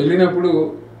నిన్న వెళ్ళినప్పుడు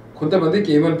కొంతమందికి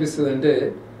ఏమనిపిస్తుంది అంటే,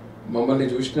 మమ్మల్ని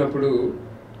చూసినప్పుడు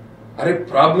అరే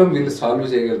ప్రాబ్లం వీళ్ళు సాల్వ్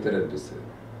చేయగలుగుతారు అనిపిస్తుంది.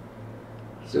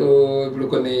 సో ఇప్పుడు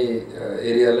కొన్ని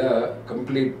ఏరియాలో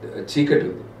కంప్లీట్ చీకటి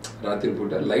ఉంది,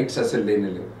 రాత్రిపూట లైట్స్ అసలు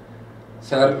లేవు.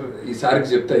 సార్ ఈసారికి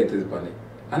చెప్తే అవుతుంది పని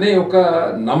అనే ఒక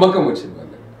నమ్మకం వచ్చింది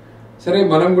వాళ్ళకి. సరే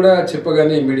మనం కూడా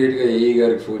చెప్పగానే ఇమ్మీడియట్గా ఏఈ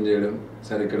గారికి ఫోన్ చేయడం,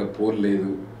 సార్ ఇక్కడ పోల్ లేదు,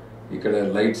 ఇక్కడ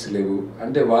లైట్స్ లేవు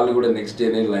అంటే వాళ్ళు కూడా నెక్స్ట్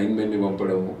డేనే లైన్మెన్ని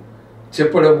పంపడము,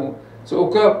 చెప్పడము. సో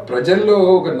ఒక ప్రజల్లో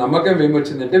ఒక నమ్మకం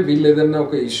ఏమొచ్చిందంటే వీళ్ళు ఏదన్నా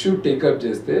ఒక ఇష్యూ టేకప్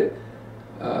చేస్తే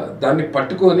దాన్ని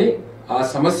పట్టుకొని ఆ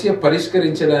సమస్య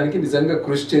పరిష్కరించడానికి నిజంగా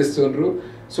కృషి చేస్తుండ్రు.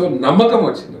 సో నమ్మకం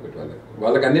వచ్చింది ఒకటి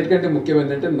వాళ్ళకి అన్నిటికంటే ముఖ్యం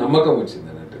ఏంటంటే నమ్మకం వచ్చింది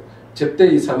అన్నట్టు, చెప్తే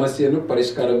ఈ సమస్యను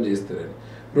పరిష్కారం చేస్తారని.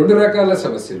 రెండు రకాల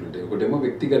సమస్యలు ఉంటాయి. ఒకటేమో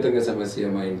వ్యక్తిగతంగా సమస్య,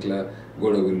 మా ఇంట్లో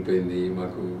గోడ కూలిపోయింది,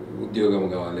 మాకు ఉద్యోగం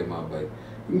కావాలి మా అబ్బాయి.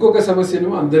 ఇంకొక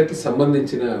సమస్యను అందరికి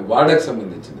సంబంధించిన, వాడకు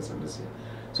సంబంధించిన సమస్య.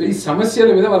 సో ఈ సమస్యల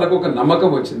మీద వాళ్ళకు ఒక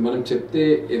నమ్మకం వచ్చింది, మనం చెప్తే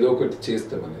ఏదో ఒకటి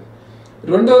చేస్తామనేది.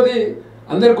 రెండోది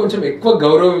అందరు కొంచెం ఎక్కువ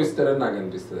గౌరవం ఇస్తారని నాకు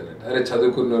అనిపిస్తుంది అన్నట్టు. అరే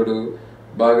చదువుకున్నాడు,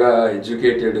 బాగా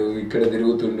ఎడ్యుకేటెడ్, ఇక్కడ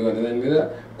తిరుగుతుండు అనే దాని మీద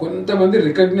కొంతమంది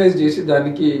రికగ్నైజ్ చేసి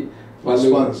దానికి వాళ్ళు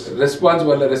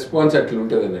వాళ్ళ రెస్పాన్స్ అట్లా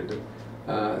ఉంటుంది అన్నట్టు.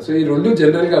 సో ఈ రెండు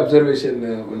జనరల్గా అబ్జర్వేషన్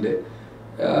ఉండే.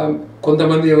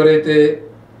 కొంతమంది ఎవరైతే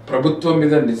ప్రభుత్వం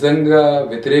మీద నిజంగా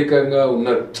వ్యతిరేకంగా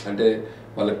ఉన్నారు, అంటే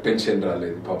వాళ్ళకి పెన్షన్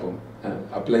రాలేదు, పాపం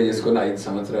అప్లై చేసుకొని 5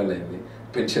 సంవత్సరాలు అయింది,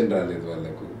 పెన్షన్ రాలేదు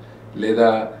వాళ్ళకు, లేదా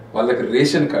వాళ్ళకి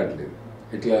రేషన్ కార్డు లేదు,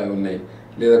 ఇట్లా ఉన్నాయి.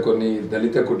 లేదా కొన్ని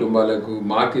దళిత కుటుంబాలకు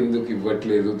మాకెందుకు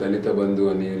ఇవ్వట్లేదు దళిత బంధు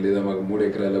అని, లేదా మాకు 3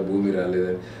 ఎకరాల భూమి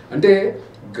రాలేదని. అంటే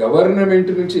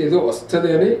గవర్నమెంట్ నుంచి ఏదో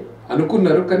వస్తుంది అని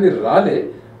అనుకున్నారు కానీ రాలే,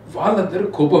 వాళ్ళందరూ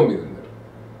కోపం మీద ఉన్నారు.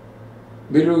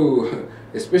 మీరు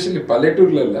ఎస్పెషల్లీ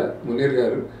పల్లెటూర్లలో మునీర్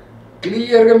గారు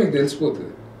క్లియర్గా మీకు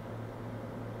తెలిసిపోతుంది.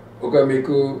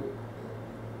 మీకు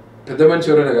పెద్ద మనిషి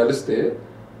ఎవరైనా కలిస్తే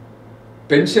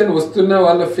పెన్షన్ వస్తున్న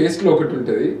వాళ్ళ ఫేస్లో ఒకటి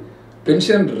ఉంటుంది,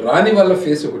 పెన్షన్ రాని వాళ్ళ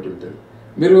ఫేస్ ఒకటి ఉంటుంది.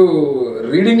 మీరు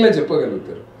రీడింగ్లో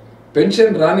చెప్పగలుగుతారు.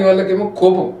 పెన్షన్ రాని వాళ్ళకేమో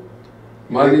కోపం,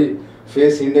 మాది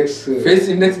ఫేస్ ఇండెక్స్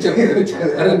చెప్తారు.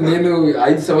 అరే నేను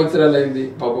 5 సంవత్సరాలు అయింది,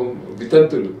 పాపం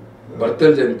వితంతులు,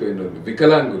 భర్తలు చనిపోయిన వాళ్ళు,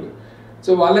 వికలాంగులు.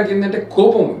 సో వాళ్ళకి ఏంటంటే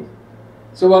కోపం ఉంది.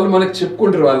 సో వాళ్ళు మనకు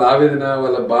చెప్పుకుంటారు వాళ్ళ ఆవేదన,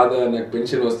 వాళ్ళ బాధ, నాకు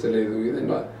పెన్షన్ వస్తలేదు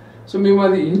ఇదన్నా. సో మేము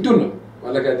అది వింటున్నాం,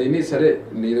 వాళ్ళకి అది విని సరే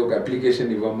నీది ఒక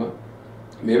అప్లికేషన్ ఇవ్వమ్మా,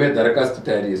 మేమే దరఖాస్తు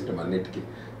తయారు చేసినాం అన్నిటికీ,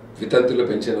 వితంతుల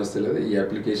పెన్షన్ వస్తలేదు ఈ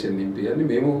అప్లికేషన్ నింపి అని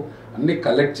మేము అన్ని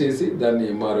కలెక్ట్ చేసి దాన్ని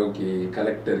ఎంఆర్ఓకి,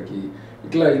 కలెక్టర్కి,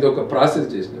 ఇట్లా ఇదొక ప్రాసెస్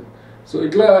చేసినాం. సో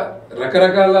ఇట్లా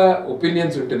రకరకాల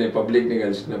ఒపీనియన్స్ ఉంటున్నాయి పబ్లిక్ని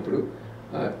కలిసినప్పుడు.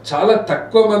 చాలా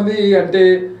తక్కువ మంది అంటే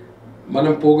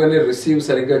మనం పోగానే రిసీవ్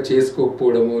సరిగ్గా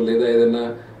చేసుకోకపోవడము, లేదా ఏదైనా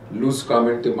లూజ్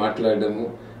కామెంట్ మాట్లాడడము,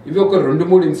 ఇవి ఒక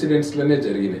 2-3 ఇన్సిడెంట్స్లోనే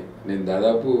జరిగినాయి. నేను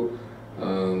దాదాపు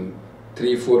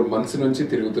 3-4 months నుంచి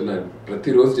తిరుగుతున్నాను,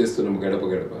 ప్రతిరోజు చేస్తున్నాం గడప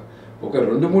గడప. ఒక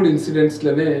 2-3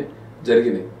 ఇన్సిడెంట్స్లోనే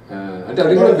జరిగినాయి. అంటే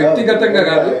అది కూడా వ్యక్తిగతంగా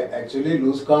కాదు, యాక్చువల్లీ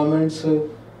లూజ్ కామెంట్స్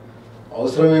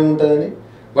అవసరం ఏముంటుందని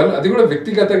వాళ్ళు అది కూడా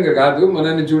వ్యక్తిగతంగా కాదు,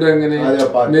 మనల్ని చూడంగానే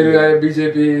మీరు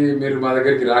బీజేపీ మీరు మా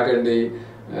దగ్గరికి రాకండి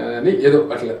అని ఏదో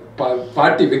అట్లా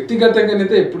పార్టీ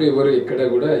వ్యక్తిగతంగానైతే ఎప్పుడు ఎవరు ఎక్కడ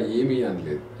కూడా ఏమీ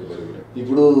అనలేదు ఎవరు కూడా.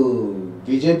 ఇప్పుడు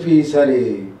బీజేపీ ఈసారి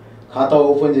ఖాతా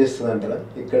ఓపెన్ చేస్తుందంటారా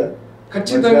ఇక్కడ?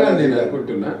 ఖచ్చితంగా నేను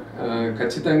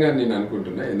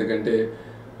అనుకుంటున్నా. ఎందుకంటే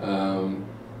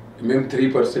మేము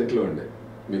 3%లో ఉండే,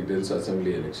 మీకు తెలుసు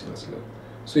అసెంబ్లీ ఎలక్షన్స్లో.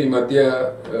 సో ఈ మధ్య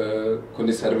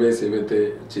కొన్ని సర్వేస్ ఏవైతే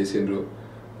చేసిండ్రో,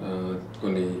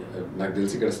 కొన్ని నాకు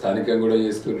తెలిసి ఇక్కడ స్థానికంగా కూడా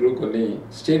చేస్తుండ్రు, కొన్ని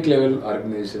స్టేట్ లెవెల్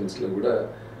ఆర్గనైజేషన్స్లో కూడా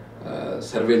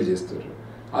సర్వేలు చేస్తుండ్రు.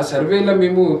 ఆ సర్వేలో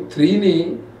మేము 3ని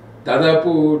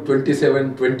దాదాపు 27,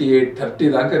 28, 30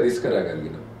 దాకా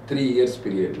తీసుకురాగలిగినాం 3 years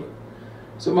పీరియడ్లో.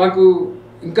 సో మాకు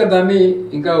ఇంకా దాన్ని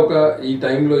ఇంకా ఈ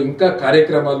టైంలో ఇంకా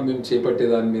కార్యక్రమాలు మేము చేపట్టే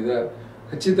దాని మీద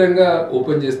ఖచ్చితంగా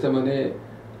ఓపెన్ చేస్తామనే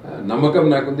నమ్మకం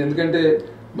నాకుంది. ఎందుకంటే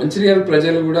మంచిర్యాల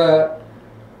ప్రజలు కూడా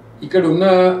ఇక్కడ ఉన్న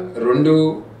 2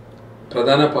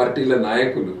 ప్రధాన పార్టీల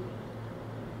నాయకులు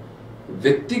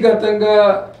వ్యక్తిగతంగా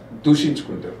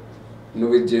దూషించుకుంటారు,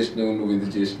 నువ్వు ఇది చేసినావు, నువ్వు ఇది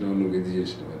చేసినావు, నువ్వు ఇది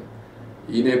చేసినావు అని.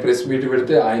 ఈయన ప్రెస్ మీట్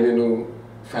పెడితే ఆయనను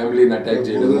ఫ్యామిలీని అటాక్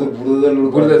చేయడం,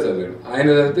 బురద చల్లాడు. ఆయన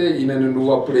చదివితే ఈయనను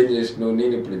నువ్వు అప్పుడేం చేసినావు,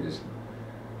 నేను ఎప్పుడేం చేసినావు.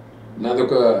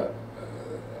 నాదొక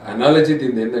అనాలజీ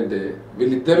దీన్ని ఏంటంటే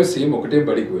వీళ్ళిద్దరూ సేమ్ ఒకటే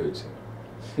బడికి పోయి వచ్చారు,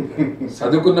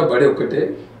 చదువుకున్న బడి ఒక్కటే,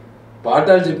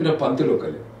 పాఠాలు చెప్పిన పంతులు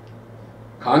ఒకరే.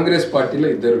 కాంగ్రెస్ పార్టీలో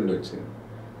 2 ఉండొచ్చింది,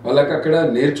 వాళ్ళకి అక్కడ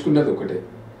నేర్చుకున్నది ఒకటే,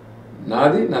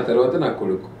 నాది నా తర్వాత నా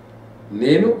కొడుకు,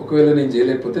 నేను ఒకవేళ నేను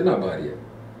చేయలేకపోతే నా భార్య,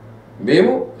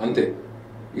 మేము అంతే.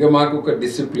 ఇక మాకు ఒక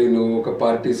డిసిప్లిను, ఒక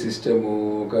పార్టీ సిస్టము,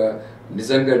 ఒక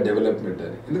నిజంగా డెవలప్మెంట్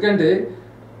అని. ఎందుకంటే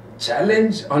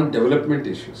ఛాలెంజ్ ఆన్ డెవలప్మెంట్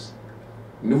ఇష్యూస్,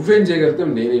 నువ్వేం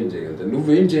చేయగలుగుతావు, నేనేం చేయగలుగుతాను,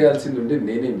 నువ్వేం చేయాల్సింది ఉండే,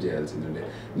 నేనేం చేయాల్సింది ఉండే,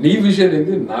 నీ విజన్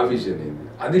ఏంది, నా విజన్ ఏంది,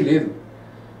 అది లేదు.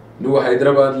 నువ్వు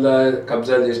హైదరాబాద్లో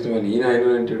కబ్జాలు చేసినవని ఆయన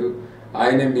అంటాడు,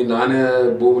 ఆయన మీ నాన్న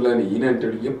భూములని ఈయన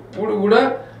అంటాడు. ఎప్పుడు కూడా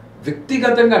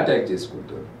వ్యక్తిగతంగా అటాక్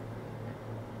చేసుకుంటారు.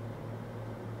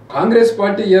 కాంగ్రెస్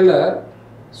పార్టీ ఇలా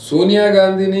సోనియా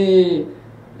గాంధీని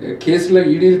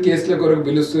ఈడీ కేసుల కొరకు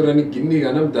పిలుస్తారని గిన్ని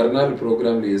గనం ధర్నాలు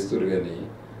ప్రోగ్రాంలు చేస్తారు. కానీ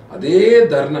అదే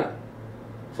ధర్నా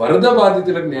వరద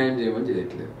బాధితులకు న్యాయం చేయమని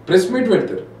చేయట్లేదు. ప్రెస్ మీట్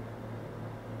పెడతారు.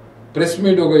 ప్రెస్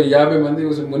మీట్ ఒక 50 మంది.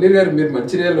 మునీర్ గారు, మీరు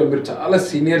మంచిర్యాలలో మీరు చాలా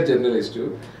సీనియర్ జర్నలిస్ట్,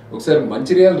 ఒకసారి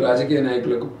మంచిర్యాల రాజకీయ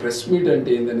నాయకులకు ప్రెస్ మీట్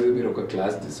అంటే ఏందనేది మీరు ఒక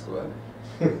క్లాస్ తీసుకోవాలి.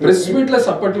 ప్రెస్ మీట్లో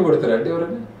సప్పట్లు కొడతారా అంటే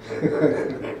ఎవరైనా?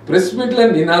 ప్రెస్ మీట్లో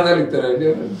నినాదాలు ఇస్తారా అంటే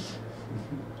ఎవరైనా?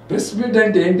 ప్రెస్ మీట్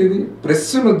అంటే ఏంటిది?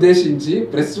 ప్రెస్ను ఉద్దేశించి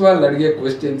ప్రెస్ వాళ్ళు అడిగే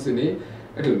క్వశ్చన్స్ని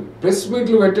అట్లా ప్రెస్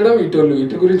మీట్లు పెట్టడం,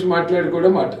 ఇటు గురించి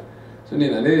మాట్లాడుకోవడం మాట. సో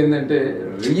నేను అనేది ఏంటంటే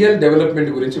రియల్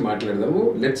డెవలప్మెంట్ గురించి మాట్లాడదాము.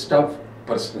 Let stop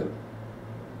personal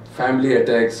family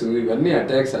attacks, ఇవన్నీ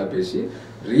అటాక్స్ ఆపేసి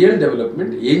రియల్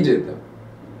డెవలప్మెంట్ ఏం చేద్దాం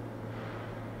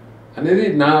అనేది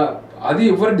అది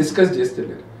ఎవరు డిస్కస్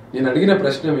చేస్తలేరు. నేను అడిగిన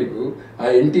ప్రశ్న మీకు, ఆ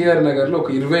ఎన్టీఆర్ నగర్లో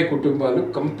ఒక 20 కుటుంబాలు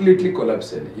కంప్లీట్లీ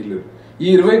కొలాప్స్ అయినాయి ఇల్లు. ఈ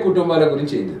 20 కుటుంబాల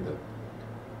గురించి ఏం చేద్దాం?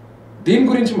 దీని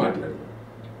గురించి మాట్లాడదాం.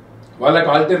 వాళ్ళకి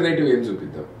ఆల్టర్నేటివ్ ఏం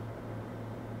చూపిద్దాం?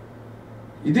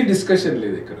 ఇది డిస్కషన్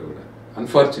లేదు ఇక్కడ కూడా,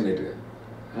 అన్ఫార్చునేట్గా.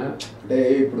 అంటే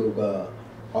ఇప్పుడు ఒక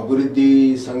అభివృద్ధి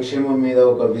సంక్షేమం మీద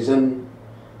ఒక విజన్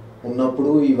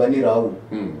ఉన్నప్పుడు ఇవన్నీ రావు.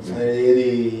 ఏది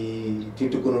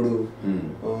తిట్టుకునుడు,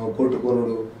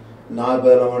 కొట్టుకునుడు, నా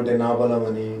బలం అంటే నా బలం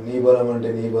అని, నీ బలం అంటే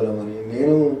నీ బలం అని.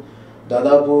 నేను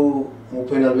దాదాపు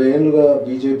 30-40 ఏళ్ళుగా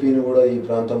బీజేపీని కూడా ఈ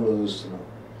ప్రాంతంలో చూస్తున్నాను.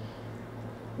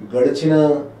 గడిచిన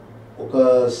ఒక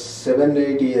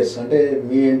 7-8 ఇయర్స్, అంటే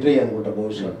మీ ఎంట్రీ అనుకుంటా,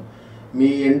 బహుశా మీ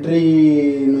ఎంట్రీ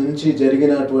నుంచి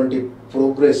జరిగినటువంటి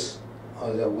ప్రోగ్రెస్,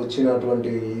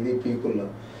 వచ్చినటువంటి ఇది పీపుల్లో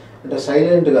అంటే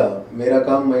సైలెంట్గా మేరా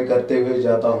కామ్ మై కర్తే హుయే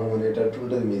జాతా హూ అనేటట్టు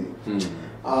ఉంటుంది మీది.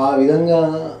 ఆ విధంగా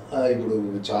ఇప్పుడు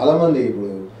చాలామంది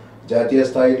ఇప్పుడు జాతీయ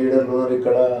స్థాయి లీడర్లు ఉన్నారు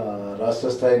ఇక్కడ, రాష్ట్ర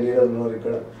స్థాయి లీడర్లు ఉన్నారు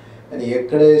ఇక్కడ. కానీ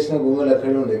ఎక్కడ వేసిన గుమ్మలు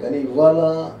ఎక్కడే ఉండే. కానీ ఇవాళ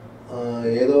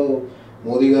ఏదో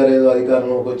మోదీ గారు ఏదో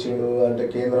అధికారంలోకి వచ్చిండు అంటే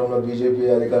కేంద్రంలో బీజేపీ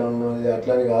అధికారంలో ఉన్నది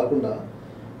అట్లానే కాకుండా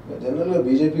జనరల్గా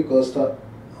బీజేపీకి వస్తా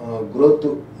గ్రోత్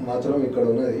మాత్రం ఇక్కడ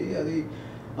ఉన్నది. అది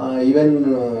ఈవెన్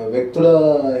వ్యక్తుల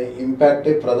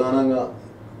ఇంపాక్టే ప్రధానంగా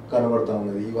కనబడతా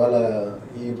ఉన్నది ఇవాళ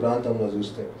ఈ ప్రాంతంలో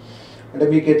చూస్తే. అంటే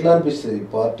మీకు ఎట్లా అనిపిస్తుంది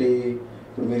పార్టీ?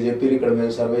 ఇప్పుడు మీరు చెప్పారు ఇక్కడ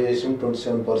మేము సర్వే చేసాం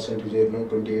 27%కి చేరినాం,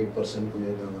 28%కి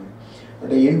చేరినామని.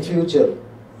 అంటే ఇన్ ఫ్యూచర్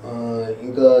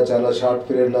ఇంకా చాలా షార్ట్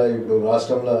పీరియడ్లో ఇప్పుడు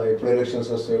రాష్ట్రంలో ఎప్పుడు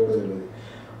ఎలక్షన్స్ వస్తాయో కూడా తెలియదు.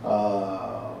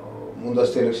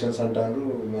 ముందస్తు ఎలక్షన్స్ అంటారు,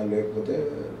 లేకపోతే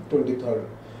 23rd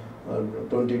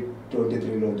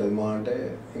 2023లో ఉంటుంది. మా అంటే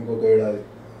ఇంకొక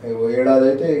ఏడాది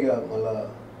అయితే ఇక మళ్ళీ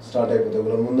స్టార్ట్ అయిపోతాయి.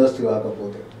 ఒకవేళ ముందస్తు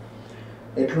కాకపోతే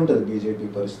ఎట్లుంటుంది బీజేపీ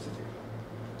పరిస్థితి?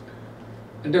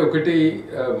 అంటే ఒకటి,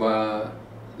 మా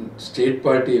స్టేట్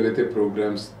పార్టీ ఏవైతే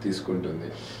ప్రోగ్రామ్స్ తీసుకుంటుంది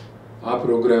ఆ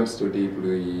ప్రోగ్రామ్స్ తోటి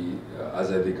ఇప్పుడు ఈ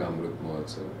ఆజాదీ కా అమృత్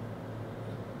మహోత్సవ్,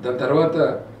 దాని తర్వాత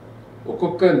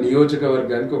ఒక్కొక్క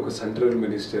నియోజకవర్గానికి ఒక సెంట్రల్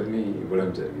మినిస్టర్ని ఇవ్వడం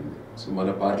జరిగింది. సో మన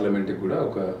పార్లమెంట్కి కూడా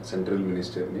ఒక సెంట్రల్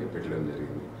మినిస్టర్ని పెట్టడం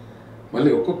జరిగింది. మళ్ళీ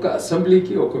ఒక్కొక్క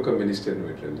అసెంబ్లీకి ఒక్కొక్క మినిస్టర్ని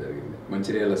పెట్టడం జరిగింది.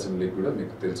 మంచిర్యాల అసెంబ్లీకి కూడా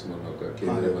మీకు తెలుసు మొన్న ఒక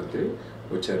కేంద్ర మంత్రి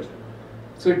వచ్చారు.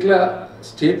 సో ఇట్లా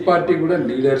స్టేట్ పార్టీ కూడా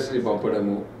లీడర్స్ని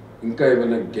పంపడము, ఇంకా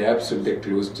ఏమైనా గ్యాప్స్ ఉంటే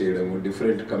క్లోజ్ చేయడము,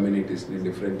 డిఫరెంట్ కమ్యూనిటీస్ని,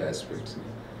 డిఫరెంట్ ఆస్పెక్ట్స్ని,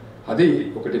 అది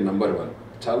ఒకటి నంబర్ 1.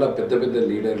 చాలా పెద్ద పెద్ద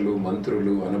లీడర్లు,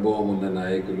 మంత్రులు, అనుభవం ఉన్న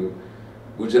నాయకులు,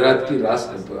 గుజరాత్కి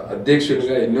రాష్ట్ర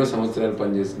అధ్యక్షులుగా ఎన్నో సంవత్సరాలు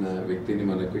పనిచేసిన వ్యక్తిని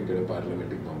మనకు ఇక్కడ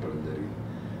పార్లమెంట్కి పంపడం జరిగింది.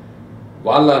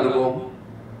 వాళ్ళ అనుభవం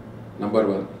నంబర్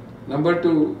 1. నంబర్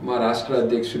 2, మా రాష్ట్ర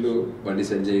అధ్యక్షులు బండి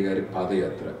సంజయ్ గారి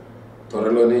పాదయాత్ర.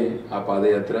 త్వరలోనే ఆ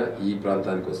పాదయాత్ర ఈ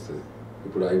ప్రాంతానికి వస్తుంది.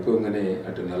 ఇప్పుడు అయిపోగానే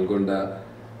అటు నల్గొండ,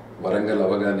 వరంగల్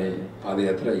అవగానే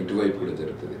పాదయాత్ర ఇటువైపు కూడా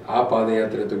జరుగుతుంది. ఆ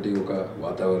పాదయాత్రతోటి ఒక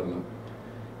వాతావరణం,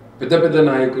 పెద్ద పెద్ద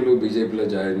నాయకులు బీజేపీలో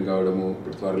జాయిన్ కావడము,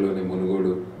 ఇప్పుడు త్వరలోనే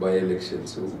మునుగోడు బై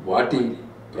ఎలక్షన్స్, వాటి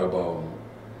ప్రభావము,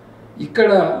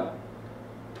 ఇక్కడ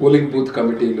పోలింగ్ బూత్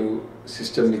కమిటీలు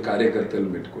సిస్టమ్ని కార్యకర్తలు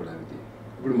పెట్టుకోవడానికి.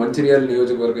 ఇప్పుడు మంచిర్యాల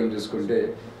నియోజకవర్గం చూసుకుంటే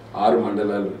 6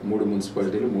 మండలాలు, 3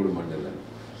 మున్సిపాలిటీలు, 3 మండలాలు.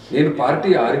 నేను పార్టీ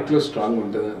 6 స్ట్రాంగ్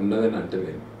ఉన్నదని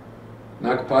అంటలేను.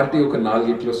 నాకు పార్టీ ఒక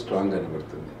 4 స్ట్రాంగ్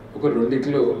కనబడుతుంది, ఒక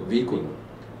 2 వీక్ ఉన్నాం.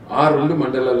 ఆ 2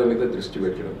 మండలాల మీద దృష్టి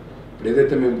పెట్టడం. ఇప్పుడు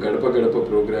ఏదైతే మేము గడప గడప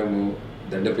ప్రోగ్రాము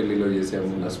దండపల్లిలో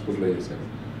చేసాము, నస్పూర్లో చేసాము,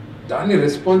 దాని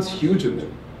రెస్పాన్స్ హ్యూజ్ ఉంది.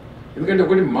 ఎందుకంటే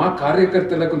ఒకటి, మా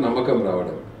కార్యకర్తలకు నమ్మకం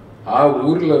రావడం, ఆ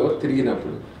ఊర్లో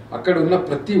తిరిగినప్పుడు అక్కడ ఉన్న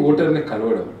ప్రతి ఓటర్ని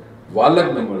కలవడం,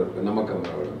 వాళ్ళకు నమ్మకం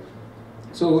రావడం.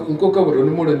 సో ఇంకొక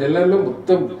 2-3 నెలల్లో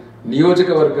మొత్తం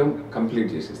నియోజకవర్గం కంప్లీట్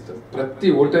చేసేస్తాం. ప్రతి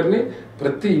ఓటర్ని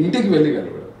ప్రతి ఇంటికి వెళ్ళి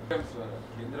కలవడం.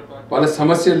 కేంద్ర పార్టీ వాళ్ళ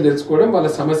సమస్యలు తెలుసుకోవడం, వాళ్ళ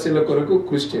సమస్యల కొరకు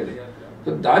కృషి చేయడం.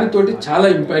 సో దానితోటి చాలా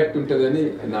ఇంపాక్ట్ ఉంటుందని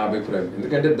నా అభిప్రాయం.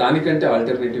 ఎందుకంటే దానికంటే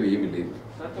ఆల్టర్నేటివ్ ఏమీ లేదు.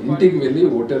 ఇంటికి వెళ్ళి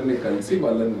ఓటర్ని కలిసి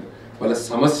వాళ్ళ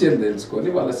సమస్యలు తెలుసుకొని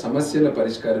వాళ్ళ సమస్యల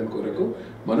పరిష్కారం కొరకు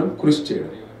మనం కృషి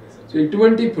చేయడం. సో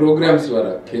ఇటువంటి ప్రోగ్రామ్స్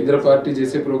ద్వారా కేంద్ర పార్టీ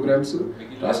చేసే ప్రోగ్రామ్స్,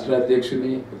 రాష్ట్ర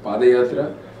అధ్యక్షుని పాదయాత్ర,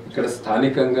 ఇక్కడ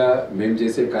స్థానికంగా మేము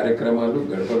చేసే కార్యక్రమాలు,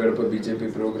 గడప గడప బీజేపీ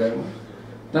ప్రోగ్రామ్,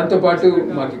 దాంతోపాటు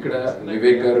మాకు ఇక్కడ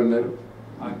వివేక్ గారు ఉన్నారు,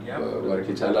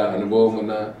 వారికి చాలా అనుభవం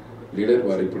ఉన్న లీడర్,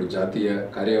 వారు ఇప్పుడు జాతీయ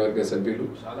కార్యవర్గ సభ్యులు.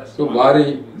 సో వారి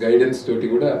గైడెన్స్ తోటి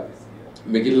కూడా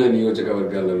మిగిలిన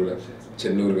నియోజకవర్గాల్లో కూడా,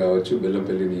 చెన్నూరు కావచ్చు,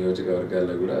 బెల్లంపల్లి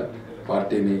నియోజకవర్గాల్లో కూడా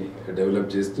పార్టీని డెవలప్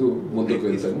చేస్తూ ముందుకు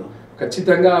వెళ్తాము.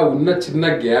 ఖచ్చితంగా ఉన్న చిన్న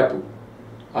గ్యాప్,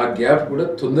 ఆ గ్యాప్ కూడా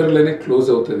తొందరలోనే క్లోజ్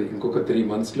అవుతుంది, ఇంకొక 3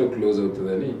 monthsలో క్లోజ్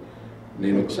అవుతుందని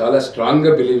నేను చాలా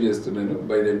స్ట్రాంగ్గా బిలీవ్ చేస్తున్నాను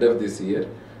by the end of this year.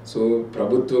 So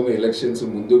ప్రభుత్వం ఎలక్షన్స్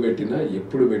ముందు పెట్టినా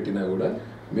ఎప్పుడు పెట్టినా కూడా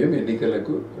మేము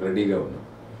ఎన్నికలకు రెడీగా ఉన్నాం.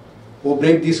 ఓ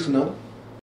బ్రేక్ తీసుకున్నాం.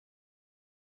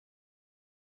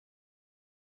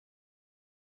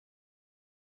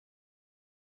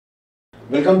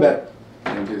 Welcome back.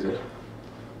 Thank you sir.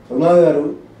 Raghunath గారు,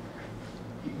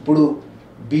 ఇప్పుడు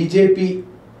బీజేపీ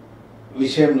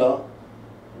విషయంలో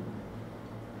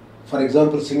ఫర్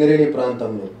ఎగ్జాంపుల్ సింగరేణి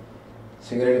ప్రాంతంలో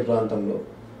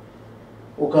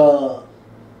ఒక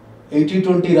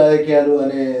 80-20 రాజకీయాలు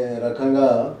అనే రకంగా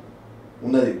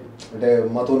ఉన్నది. అంటే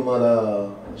మతోన్మాద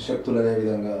శక్తులు అనే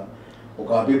విధంగా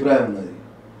ఒక అభిప్రాయం ఉన్నది.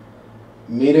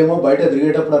 మీరేమో బయట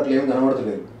తిరిగేటప్పుడు అట్లా ఏం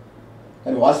కనబడతలేదు,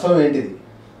 కానీ వాస్తవం ఏంటిది?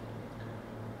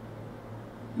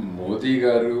 మోదీ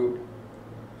గారు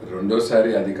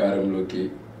రెండోసారి అధికారంలోకి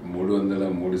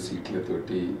 303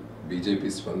 సీట్లతోటి బీజేపీ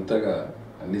స్వంతగా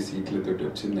అన్ని సీట్లతోటి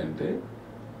వచ్చిందంటే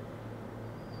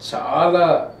చాలా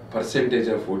పర్సెంటేజ్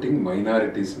ఆఫ్ ఓటింగ్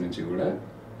మైనారిటీస్ నుంచి కూడా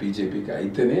బీజేపీకి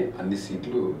అయితేనే అన్ని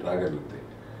సీట్లు రాగలుగుతాయి.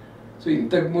 సో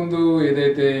ఇంతకుముందు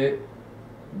ఏదైతే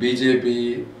బీజేపీ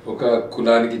ఒక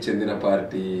కులానికి చెందిన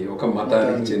పార్టీ, ఒక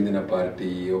మతానికి చెందిన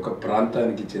పార్టీ, ఒక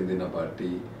ప్రాంతానికి చెందిన పార్టీ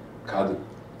కాదు.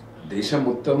 దేశం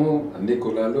మొత్తము అన్ని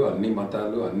కులాలు, అన్ని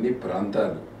మతాలు, అన్ని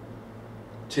ప్రాంతాలు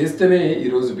చేస్తేనే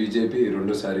ఈరోజు బీజేపీ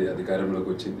రెండోసారి అధికారంలోకి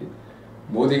వచ్చింది.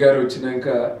 మోదీ గారు వచ్చినాక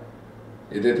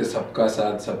ఏదైతే సబ్కా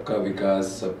సాత్, సబ్కా వికాస్,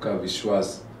 సబ్కా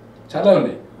విశ్వాస్ చాలా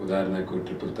ఉన్నాయి. ఉదాహరణకు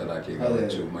ట్రిపుల్ తలాఖీ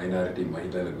కావచ్చు, మైనారిటీ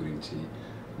మహిళల గురించి,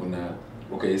 మొన్న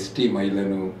ఒక ఎస్టీ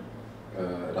మహిళను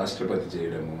రాష్ట్రపతి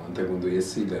చేయడము, అంతకుముందు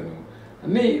ఎస్సీలను,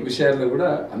 అన్ని విషయాల్లో కూడా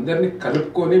అందరినీ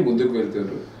కలుపుకొని ముందుకు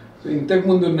వెళ్తున్నారు. సో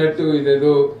ఇంతకుముందు ఉన్నట్టు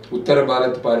ఇదేదో ఉత్తర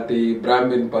Bharat party,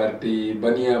 Brahmin party,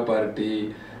 Bania party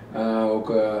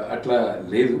ఒక అట్లా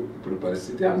లేదు ఇప్పుడు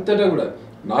పరిస్థితి. అంతటా కూడా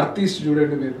నార్త్ ఈస్ట్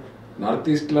చూడండి మీరు, నార్త్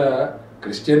ఈస్ట్లో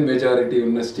క్రిస్టియన్ మెజారిటీ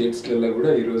ఉన్న స్టేట్స్లలో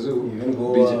కూడా ఈరోజు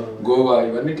గోవా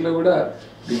ఇవన్నిట్లో కూడా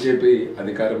బీజేపీ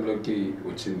అధికారంలోకి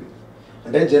వచ్చింది.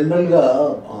 అంటే జనరల్గా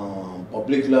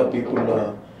పబ్లిక్లో, పీపుల్లో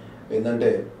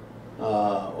ఏంటంటే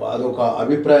అదొక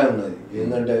అభిప్రాయం ఉన్నది.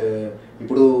 ఏంటంటే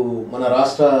ఇప్పుడు మన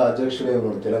రాష్ట్ర అధ్యక్షుడే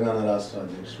ఉన్నాడు, తెలంగాణ రాష్ట్ర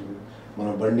అధ్యక్షుడు మన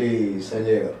బండి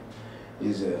సంజయ్ గారు.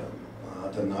 ఈజ్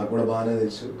అతను నాకు కూడా బాగానే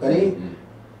తెలుసు. కానీ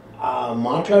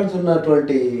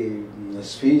మాట్లాడుతున్నటువంటి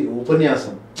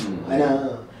ఉపన్యాసం, ఆయన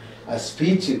ఆ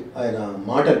స్పీచ్, ఆయన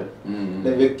మాటలు,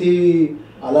 అంటే వ్యక్తి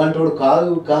అలాంటి వాడు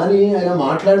కాదు, కానీ ఆయన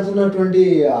మాట్లాడుతున్నటువంటి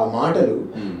ఆ మాటలు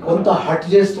కొంత హట్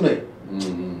చేస్తున్నాయి,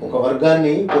 ఒక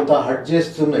వర్గాన్ని కొంత హట్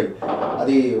చేస్తున్నాయి.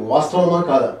 అది వాస్తవమా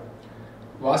కాదా?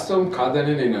 వాస్తవం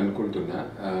కాదని నేను అనుకుంటున్నా.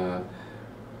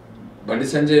 బండి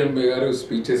సంజయ్ గారు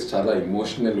స్పీచెస్ చాలా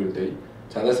ఇమోషనల్ ఉంటాయి.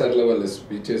 చాలాసార్లు వాళ్ళ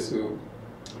స్పీచెస్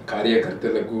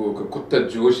కార్యకర్తలకు ఒక కొత్త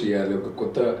జోష్ ఇవ్వాలి, ఒక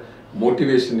కొత్త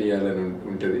మోటివేషన్ ఇవ్వాలని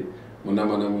ఉంటుంది. మొన్న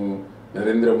మనము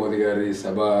నరేంద్ర మోదీ గారి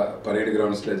సభ పరేడ్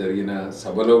గ్రౌండ్స్లో జరిగిన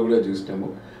సభలో కూడా చూసినాము,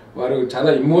 వారు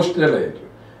చాలా ఇమోషనల్ అయ్యారు.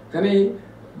 కానీ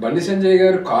బండి సంజయ్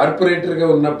గారు కార్పొరేటర్గా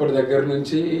ఉన్నప్పటి దగ్గర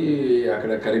నుంచి,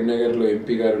 అక్కడ కరీంనగర్లో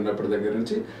ఎంపీ గారు ఉన్నప్పటి దగ్గర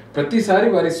నుంచి ప్రతిసారి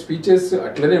వారి స్పీచెస్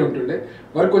అట్లనే ఉంటుండే.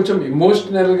 వారు కొంచెం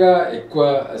ఇమోషనల్గా ఎక్కువ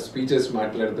స్పీచెస్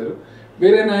మాట్లాడతారు.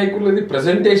 వేరే నాయకులది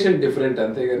ప్రజెంటేషన్ డిఫరెంట్,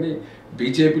 అంతేగాని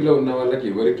బీజేపీలో ఉన్న వాళ్ళకి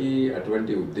ఎవరికి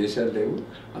అటువంటి ఉద్దేశాలు లేవు.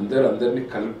 అందరినీ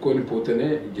కలుపుకొని పోతేనే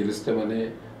గెలుస్తామనే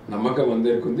నమ్మకం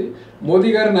అందరికీ ఉంది. మోదీ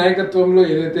గారి నాయకత్వంలో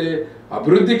ఏదైతే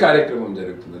అభివృద్ధి కార్యక్రమం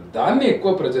జరుగుతుందో దాన్ని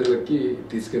ఎక్కువ ప్రజలకి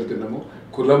తీసుకెళ్తున్నాము.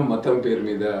 కులం, మతం పేరు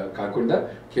మీద కాకుండా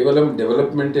కేవలం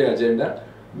డెవలప్మెంటే అజెండా.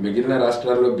 మిగిలిన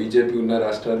రాష్ట్రాల్లో, బీజేపీ ఉన్న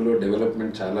రాష్ట్రాల్లో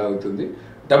డెవలప్మెంట్ చాలా అవుతుంది.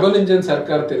 డబుల్ ఇంజన్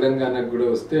సర్కార్ తెలంగాణకు కూడా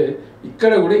వస్తే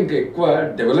ఇక్కడ కూడా ఇంకా ఎక్కువ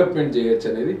డెవలప్మెంట్ చేయొచ్చు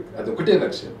అనేది అదొకటే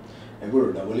లక్ష్యం. ఇప్పుడు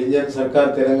డబుల్ ఇంజన్ సర్కార్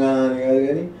తెలంగాణ అని కాదు,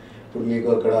 కానీ ఇప్పుడు మీకు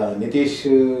అక్కడ నితీష్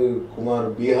కుమార్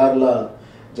బీహార్లో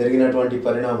జరిగినటువంటి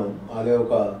పరిణామం, అదే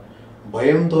ఒక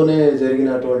భయంతోనే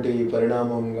జరిగినటువంటి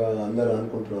పరిణామంగా అందరూ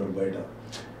అనుకుంటున్నారు బయట.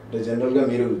 అంటే జనరల్గా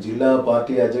మీరు జిల్లా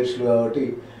పార్టీ అధ్యక్షులు కాబట్టి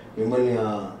మిమ్మల్ని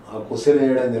ఆ క్వశ్చన్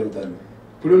వేయడం జరుగుతుంది.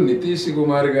 ఇప్పుడు నితీష్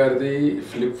కుమార్ గారిది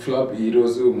ఫ్లిప్ ఫ్లాప్ ఈ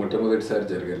రోజు మొట్టమొదటిసారి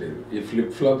జరగలేదు. ఈ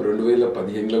ఫ్లిప్ ఫ్లాప్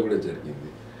 2015లో కూడా జరిగింది.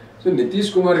 సో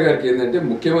నితీష్ కుమార్ గారికి ఏంటంటే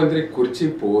ముఖ్యమంత్రి కుర్చీ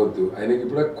పోవద్దు, ఆయనకి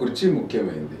ఇప్పుడు ఆ కుర్చీ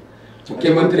ముఖ్యమైంది.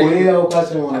 ముఖ్యమంత్రి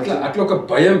అట్లా ఒక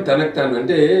భయం తనకు తాను,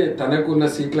 అంటే తనకున్న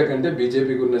సీట్ల కంటే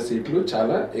బీజేపీకి ఉన్న సీట్లు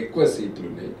చాలా ఎక్కువ సీట్లు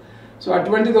ఉన్నాయి. సో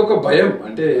అటువంటిది ఒక భయం.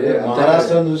 అంటే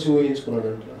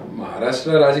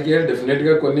మహారాష్ట్ర రాజకీయాలు డెఫినెట్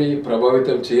గా కొన్ని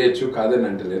ప్రభావితం చేయొచ్చు, కాదని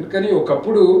అంటలేను. కానీ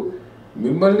ఒకప్పుడు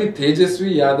మిమ్మల్ని తేజస్వి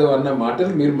యాదవ్ అన్న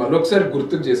మాటలు మీరు మరొకసారి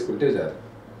గుర్తుకు చేసుకుంటే చాలు.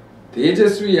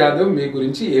 తేజస్వి యాదవ్ మీ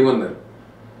గురించి ఏమన్నారు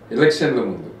ఎలక్షన్ల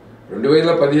ముందు?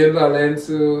 2015లో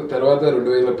అలయన్స్, తర్వాత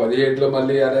 2017లో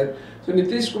మళ్ళీ అలయన్స్. సో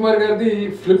నితీష్ కుమార్ గారిది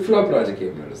ఫ్లిప్ ఫ్లాప్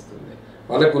రాజకీయం నడుస్తుంది.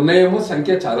 వాళ్ళకు ఉన్నాయేమో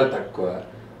సంఖ్య చాలా తక్కువ.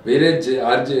 వేరే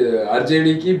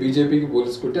ఆర్జేడీకి బీజేపీకి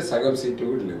పోల్చుకుంటే సగం సీట్లు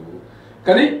కూడా లేవు.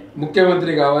 కానీ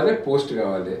ముఖ్యమంత్రి కావాలి, పోస్ట్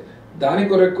కావాలి, దాని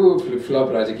కొరకు ఫ్లిప్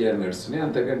ఫ్లాప్ రాజకీయాలు నడుస్తున్నాయి.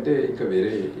 అంతకంటే ఇంకా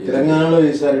వేరే. తెలంగాణలో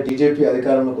ఈసారి బీజేపీ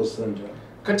అధికారంలోకి వస్తుందంటారా?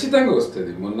 ఖచ్చితంగా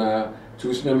వస్తుంది. మొన్న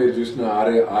మీరు చూసిన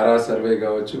ఆర్ఆర్ సర్వే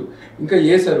కావచ్చు, ఇంకా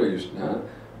ఏ సర్వే చూసినా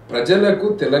ప్రజలకు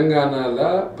తెలంగాణలో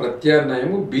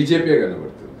ప్రత్యామ్నాయము బీజేపీ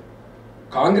కనబడుతుంది.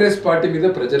 కాంగ్రెస్ పార్టీ మీద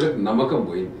ప్రజలకు నమ్మకం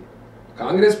పోయింది.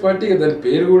 కాంగ్రెస్ పార్టీ దాని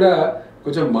పేరు కూడా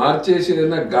కొంచెం మార్చేసి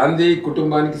ఏదైనా గాంధీ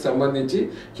కుటుంబానికి సంబంధించి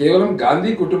కేవలం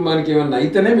గాంధీ కుటుంబానికి ఏమన్నా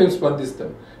అయితేనే మేము స్పందిస్తాం.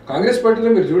 కాంగ్రెస్ పార్టీలో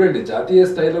మీరు చూడండి, జాతీయ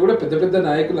స్థాయిలో కూడా పెద్ద పెద్ద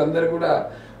నాయకులు అందరూ కూడా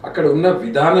అక్కడ ఉన్న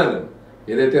విధానాలను,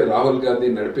 ఏదైతే రాహుల్ గాంధీ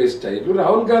నడిపే స్టైల్,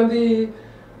 రాహుల్ గాంధీ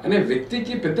అనే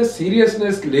వ్యక్తికి పెద్ద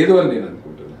సీరియస్నెస్ లేదు అని నేను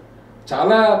అనుకుంటున్నా.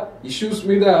 చాలా ఇష్యూస్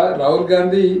మీద రాహుల్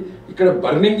గాంధీ, ఇక్కడ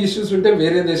బర్నింగ్ ఇష్యూస్ ఉంటే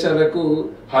వేరే దేశాలకు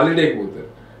హాలిడేకి పోతారు.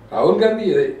 రాహుల్ గాంధీ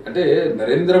అంటే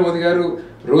నరేంద్ర మోదీ గారు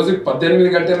రోజుకి 18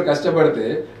 గంటలు కష్టపడితే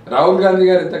రాహుల్ గాంధీ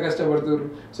గారు ఎంత కష్టపడుతున్నారు?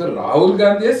 సో రాహుల్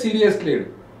గాంధీ సీరియస్ లేడు.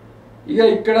 ఇక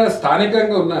ఇక్కడ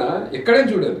స్థానికంగా ఉన్న ఎక్కడే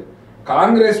చూడండి,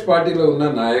 కాంగ్రెస్ పార్టీలో ఉన్న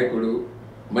నాయకుడు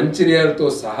మంచిర్యాలతో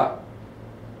సహా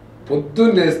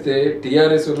పొద్దున్న లేస్తే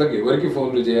టీఆర్ఎస్ వాళ్ళకి ఎవరికి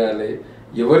ఫోన్లు చేయాలి,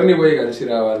 ఎవరిని పోయి కలిసి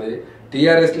రావాలి,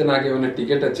 టీఆర్ఎస్లో నాకేమైనా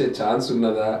టికెట్ వచ్చే ఛాన్స్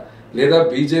ఉన్నదా, లేదా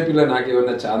బీజేపీలో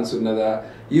నాకేమైనా ఛాన్స్ ఉన్నదా,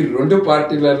 ఈ రెండు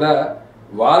పార్టీలలో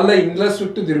వాళ్ళ ఇండ్ల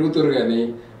చుట్టూ తిరుగుతారు. కానీ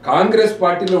కాంగ్రెస్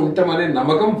పార్టీలో ఉంటామనే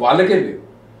నమ్మకం వాళ్ళకే లేదు.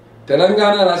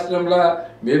 తెలంగాణ రాష్ట్రంలో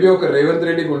మేబీ ఒక రేవంత్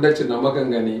రెడ్డికి ఉండొచ్చు నమ్మకం,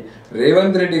 కానీ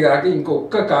రేవంత్ రెడ్డి కాక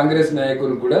ఇంకొక కాంగ్రెస్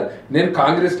నాయకుని కూడా నేను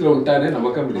కాంగ్రెస్ లో ఉంటానే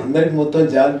నమ్మకం లేదు. అందరికి మొత్తం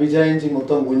జాల్ బిజాయించి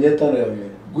మొత్తం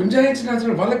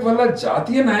గుంజాయించిన వాళ్ళ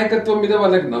జాతీయ నాయకత్వం మీద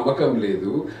వాళ్ళకి నమ్మకం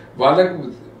లేదు. వాళ్ళకు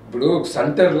ఇప్పుడు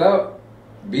సెంటర్లో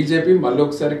బీజేపీ మళ్ళీ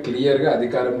ఒకసారి క్లియర్గా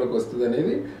అధికారంలోకి వస్తుంది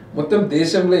అనేది మొత్తం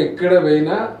దేశంలో ఎక్కడ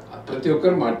పోయినా ప్రతి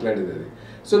ఒక్కరు మాట్లాడేది అది.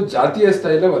 సో జాతీయ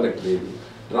స్థాయిలో వాళ్ళకి లేదు.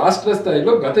 రాష్ట్ర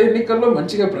స్థాయిలో గత ఎన్నికల్లో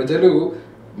మంచిగా ప్రజలు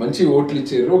మంచి ఓట్లు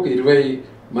ఇచ్చారు. ఒక 20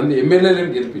 మంది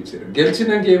ఎమ్మెల్యేలను గెలిపించారు.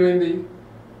 గెలిచినాక ఏమైంది?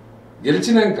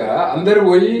 గెలిచినాక అందరు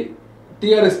పోయి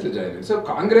టీఆర్ఎస్లో జాయిన్ అయ్యారు. సో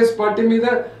కాంగ్రెస్ పార్టీ మీద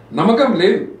నమ్మకం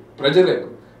లేదు ప్రజలకు.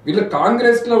 వీళ్ళు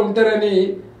కాంగ్రెస్లో ఉంటారని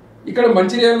ఇక్కడ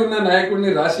మంచిర్యాల ఉన్న నాయకుడిని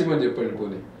రాసిమని చెప్పండి.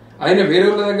 పోనీ ఆయన వేరే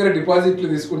వాళ్ళ దగ్గర డిపాజిట్లు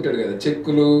తీసుకుంటాడు కదా,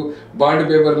 చెక్కులు బాండ్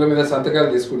పేపర్ల మీద సంతకాలు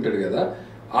తీసుకుంటాడు కదా,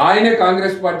 ఆయన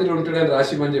కాంగ్రెస్ పార్టీలో ఉంటాడని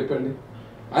రాసిమని చెప్పండి.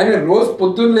 ఆయన రోజు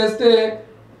పొద్దున్న లేస్తే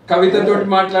కవితతో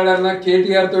మాట్లాడాలన్నా,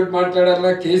 కేటీఆర్ తోటి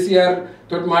మాట్లాడాలన్నా, కేసీఆర్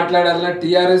తోటి మాట్లాడాలన్నా,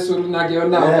 టీఆర్ఎస్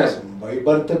నాకేమన్నా అవకాశం? By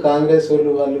birth Congress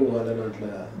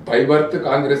by birth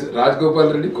Congress.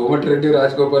 Rajagopal Reddy,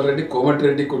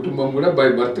 Komatireddy కుటుంబం కూడా బై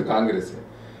బర్త్ కాంగ్రెస్.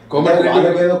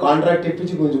 కాంట్రాక్ట్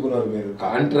ఇప్పించి గుంజుకున్నారు మీరు.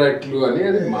 కాంట్రాక్ట్లు అని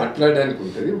అది మాట్లాడడానికి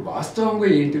ఉంటుంది. వాస్తవంగా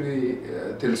ఏంటిది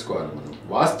తెలుసుకోవాలి మనం.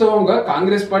 వాస్తవంగా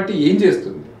కాంగ్రెస్ పార్టీ ఏం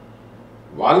చేస్తుంది?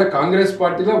 వాళ్ళ కాంగ్రెస్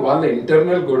పార్టీలో వాళ్ళ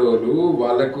ఇంటర్నల్ గొడవలు,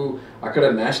 వాళ్ళకు అక్కడ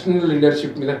నేషనల్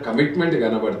లీడర్షిప్ మీద కమిట్మెంట్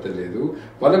కనబడతలేదు,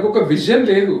 వాళ్ళకు ఒక విజన్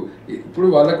లేదు. ఇప్పుడు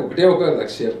వాళ్ళకు ఒకటే ఒక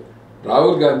లక్ష్యం,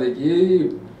 రాహుల్ గాంధీకి,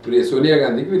 సోనియా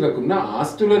గాంధీకి వీళ్ళకున్న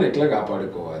ఆస్తులను ఎట్లా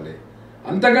కాపాడుకోవాలి,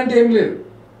 అంతకంటే ఏం లేదు,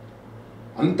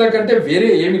 అంతకంటే వేరే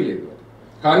ఏమీ లేదు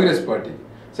కాంగ్రెస్ పార్టీకి.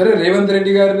 సరే రేవంత్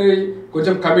రెడ్డి గారిని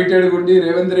కొంచెం కమిటెడ్గా ఉండి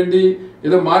రేవంత్ రెడ్డి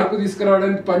ఏదో మార్పు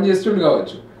తీసుకురావడానికి పనిచేస్తుండు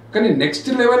కావచ్చు, కానీ నెక్స్ట్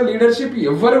లెవెల్ లీడర్షిప్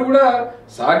ఎవ్వరు కూడా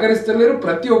సహకరిస్తలేరు.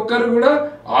 ప్రతి ఒక్కరు కూడా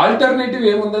ఆల్టర్నేటివ్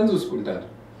ఏముందని చూసుకుంటారు.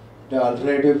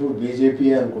 ఆల్టర్నేటివ్ బీజేపీ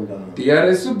అనుకుంటారు.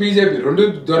 టీఆర్ఎస్ బీజేపీ రెండు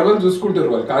దొరవలు చూసుకుంటారు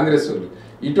వాళ్ళు. కాంగ్రెస్ వాళ్ళు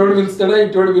ఇటోడు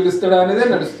పిలుస్తాడా అనేదే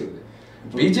నడుస్తుంది.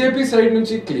 బీజేపీ సైడ్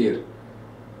నుంచి క్లియర్,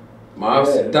 మా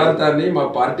సిద్ధాంతాన్ని, మా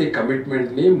పార్టీ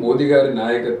కమిట్మెంట్ ని, మోదీ గారి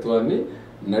నాయకత్వాన్ని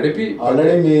నడిపి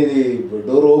ఆల్రెడీ మీది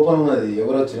డోర్ ఓపెన్ ఉన్నది.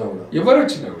 ఎవరు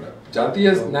వచ్చినా కూడా జాతీయ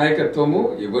నాయకత్వము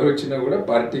ఎవరు వచ్చినా కూడా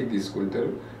పార్టీకి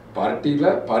తీసుకుంటారు.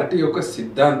 పార్టీ యొక్క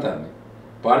సిద్ధాంతాన్ని,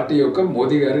 పార్టీ యొక్క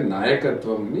మోదీ గారి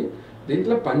నాయకత్వంని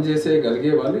దీంట్లో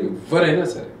పనిచేసేయగలిగే వాళ్ళు ఎవరైనా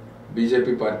సరే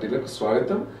బీజేపీ పార్టీలకు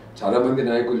స్వాగతం. చాలా మంది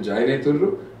నాయకులు జాయిన్ అవుతున్నారు,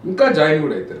 ఇంకా జాయిన్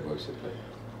కూడా అవుతారు భవిష్యత్తులో.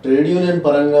 ట్రేడ్ యూనియన్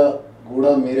పరంగా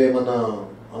కూడా మీరేమన్నా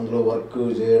అందులో వర్క్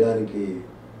చేయడానికి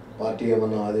పార్టీ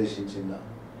ఏమన్నా ఆదేశించిందా?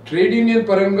 ట్రేడ్ యూనియన్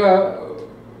పరంగా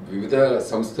వివిధ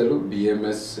సంస్థలు,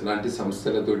 బిఎంఎస్ లాంటి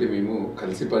సంస్థలతోటి మేము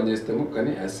కలిసి పనిచేస్తాము.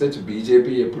 కానీ యాజ్ సచ్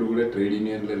బీజేపీ ఎప్పుడు కూడా ట్రేడ్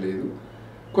యూనియన్లో లేదు.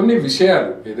 కొన్ని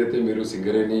విషయాలు ఏదైతే మీరు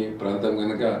సింగరేణి ప్రాంతం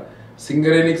కనుక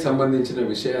సింగరేణికి సంబంధించిన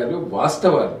విషయాలు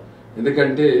వాస్తవాలు.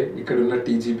 ఎందుకంటే ఇక్కడ ఉన్న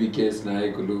టీజీబీకేఎస్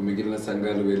నాయకులు, మిగిలిన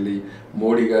సంఘాలు వెళ్ళి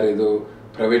మోడీ గారు ఏదో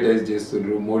ప్రైవేటైజ్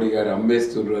చేస్తున్నారు, మోడీ గారు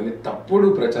అమ్మేస్తున్నారు అని తప్పుడు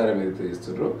ప్రచారం ఏదైతే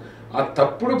చేస్తున్నారో ఆ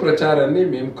తప్పుడు ప్రచారాన్ని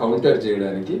మేము కౌంటర్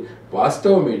చేయడానికి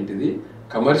వాస్తవం ఏంటిది,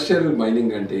 కమర్షియల్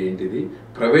మైనింగ్ అంటే ఏంటిది,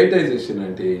 ప్రైవేటైజేషన్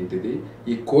అంటే ఏంటిది,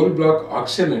 ఈ కోల్ బ్లాక్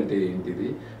ఆక్షన్ అంటే ఏంటిది,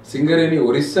 సింగరేణి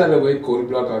ఒరిస్సాలో పోయి కోల్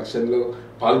బ్లాక్ ఆక్షన్లో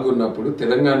పాల్గొన్నప్పుడు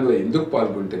తెలంగాణలో ఎందుకు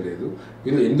పాల్గొంటలేదు,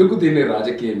 వీళ్ళు ఎందుకు దీన్ని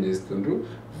రాజకీయం చేస్తున్నారు,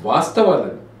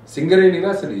 వాస్తవాలను సింగరేణిలో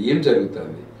అసలు ఏం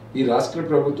జరుగుతుంది, ఈ రాష్ట్ర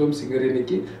ప్రభుత్వం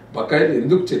సింగరేణికి బకాయిలు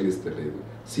ఎందుకు చెల్లిస్తలేదు,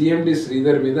 సిఎండి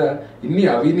శ్రీధర్ మీద ఇన్ని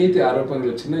అవినీతి ఆరోపణలు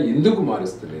వచ్చినా ఎందుకు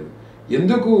మారుస్తలేదు,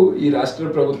 ఎందుకు ఈ రాష్ట్ర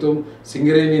ప్రభుత్వం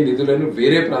సింగరేణి నిధులను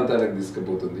వేరే ప్రాంతాలకు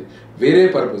తీసుకుపోతుంది, వేరే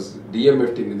పర్పస్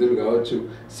డిఎంఎఫ్టి నిధులు కావచ్చు,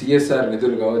 సిఎస్ఆర్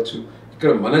నిధులు కావచ్చు,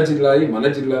 ఇక్కడ మన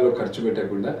జిల్లాలో ఖర్చు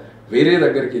పెట్టకుండా వేరే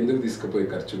దగ్గరికి ఎందుకు తీసుకుపోయి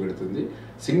ఖర్చు పెడుతుంది,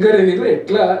 సింగరేణిలో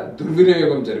ఎట్లా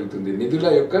దుర్వినియోగం జరుగుతుంది, నిధుల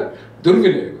యొక్క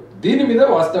దుర్వినియోగం, దీని మీద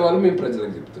వాస్తవాలు మేము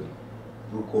ప్రజలకు చెప్తున్నాం.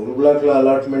 కోల్ బ్లాక్ల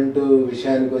అలాట్మెంట్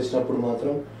విషయానికి వచ్చినప్పుడు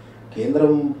మాత్రం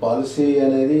కేంద్రం పాలసీ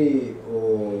అనేది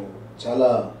చాలా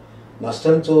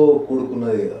నష్టంతో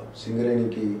కూడుకున్నది కదా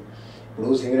సింగరేణికి. ఇప్పుడు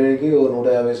సింగరేణికి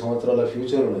 150 సంవత్సరాల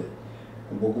ఫ్యూచర్ ఉన్నది.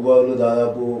 బొగ్గుబావులు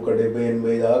దాదాపు ఒక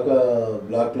 70-80 దాకా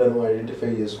బ్లాక్లను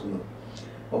ఐడెంటిఫై చేసుకున్నాం.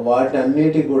 వాటిని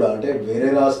అన్నిటికి కూడా అంటే వేరే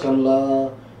రాష్ట్రంలో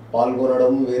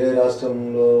పాల్గొనడం, వేరే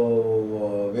రాష్ట్రంలో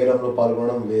వేలంలో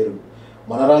పాల్గొనడం వేరు.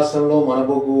 మన రాష్ట్రంలో మన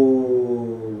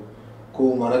బొగ్గుకు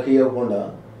మనకి ఇవ్వకుండా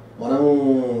మనము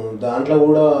దాంట్లో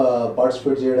కూడా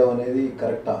పార్టిసిపేట్ చేయడం అనేది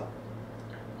కరెక్టా?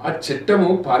 ఆ చట్టము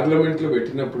పార్లమెంట్లో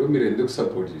పెట్టినప్పుడు మీరు ఎందుకు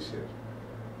సపోర్ట్ చేశారు?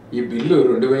 ఈ బిల్లు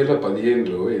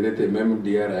 2015లో ఏదైతే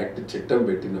ఎంఎండిఆర్ యాక్ట్ చట్టం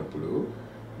పెట్టినప్పుడు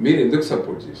మీరు ఎందుకు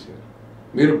సపోర్ట్ చేశారు?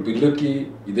 మీరు బిల్లుకి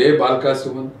ఇదే బాల్కా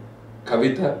సుమన్,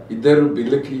 కవిత ఇద్దరు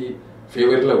బిల్లుకి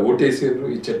ఫేవర్లో ఓటేసారు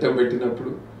ఈ చట్టం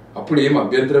పెట్టినప్పుడు. అప్పుడు ఏం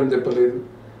అభ్యంతరం తెప్పలేదు.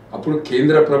 అప్పుడు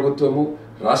కేంద్ర ప్రభుత్వము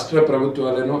రాష్ట్ర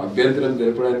ప్రభుత్వాలను అభ్యంతరం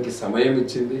తెలపడానికి సమయం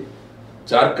ఇచ్చింది.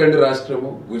 జార్ఖండ్ రాష్ట్రము,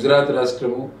 గుజరాత్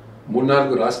రాష్ట్రము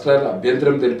 3-4 రాష్ట్రాలు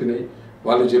అభ్యంతరం తెలిపినాయి.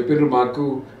 వాళ్ళు చెప్పినారు మాకు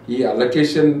ఈ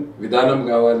అలొకేషన్ విధానం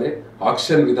కావాలి,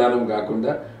 ఆక్షన్ విధానం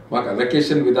కాకుండా మాకు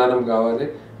అలొకేషన్ విధానం కావాలి,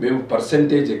 మేము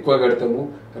పర్సంటేజ్ ఎక్కువ కడతాము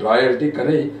రాయల్టీ,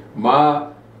 కానీ మా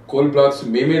కోల్ బ్లాక్స్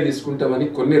మేమే తీసుకుంటామని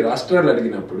కొన్ని రాష్ట్రాలు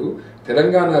అడిగినప్పుడు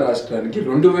తెలంగాణ రాష్ట్రానికి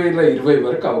 2020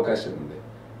 వరకు అవకాశం ఉంది.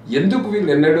 ఎందుకు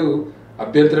వీళ్ళు ఎన్నడూ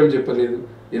అభ్యంతరం చెప్పలేదు,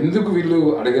 ఎందుకు వీళ్ళు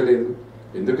అడగలేదు?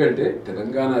 ఎందుకంటే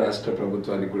తెలంగాణ రాష్ట్ర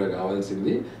ప్రభుత్వానికి కూడా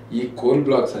కావాల్సింది ఈ కోల్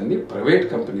బ్లాక్స్ అన్ని ప్రైవేట్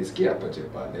కంపెనీస్కి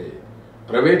అప్పచెప్పాలి.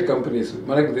 ప్రైవేట్ కంపెనీస్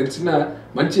మనకు తెలిసిన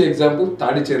మంచి example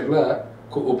Tadicherla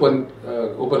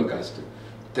open cast.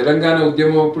 Telangana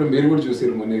ఉద్యమం అప్పుడు మీరు కూడా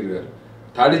చూసారు మునీర్ గారు,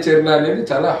 తాడిచెర్ల అనేది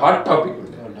చాలా హాట్ టాపిక్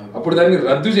ఉంది. అప్పుడు దాన్ని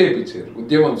రద్దు చేయించారు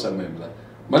ఉద్యమం సమయంలో.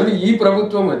 మళ్ళీ ఈ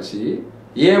ప్రభుత్వం వచ్చి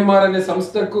ఏఎంఆర్ అనే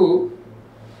సంస్థకు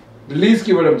లీజ్కి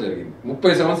ఇవ్వడం జరిగింది.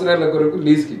 30 సంవత్సరాల కొరకు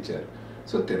లీజ్కి ఇచ్చారు.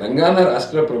 సో తెలంగాణ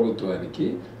రాష్ట్ర ప్రభుత్వానికి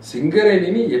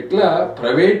సింగరేణిని ఎట్లా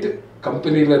ప్రైవేట్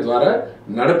కంపెనీల ద్వారా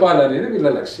నడపాలనేది వీళ్ళ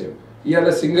లక్ష్యం. ఇవాళ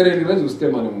సింగరేణిలో చూస్తే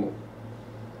మనము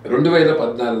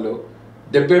 2014లో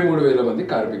 73,000 మంది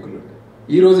కార్మికులు ఉన్నారు.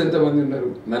 ఈరోజు ఎంతమంది ఉన్నారు?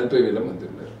 40,000 మంది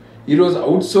ఉన్నారు. ఈరోజు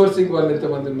అవుట్ సోర్సింగ్ వాళ్ళు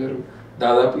ఎంతమంది ఉన్నారు?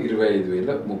 దాదాపు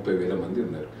 25,000, 30,000 మంది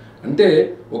ఉన్నారు. అంటే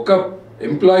ఒక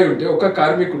ఎంప్లాయీ ఉంటే, ఒక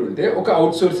కార్మికుడు ఉంటే ఒక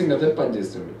అవుట్ సోర్సింగ్ అతను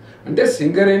పనిచేస్తున్నాడు. అంటే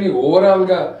సింగరేణి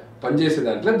ఓవరాల్గా పనిచేసే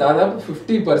దాంట్లో దాదాపు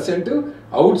 50%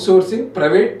 అవుట్ సోర్సింగ్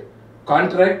ప్రైవేట్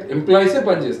కాంట్రాక్ట్ ఎంప్లాయీసే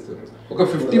పనిచేస్తున్నారు. ఒక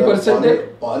 50%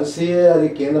 పాలసీయే అది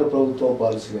కేంద్ర ప్రభుత్వం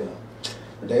పాలసీ కదా,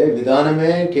 అంటే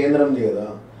విధానమే కేంద్రంది కదా.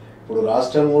 ఇప్పుడు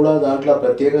రాష్ట్రం కూడా దాంట్లో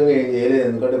ప్రత్యేకంగా ఏం చేయలేదు.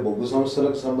 ఎందుకంటే బొగ్గు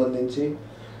సంస్థలకు సంబంధించి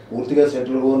పూర్తిగా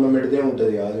సెంట్రల్ గవర్నమెంట్దే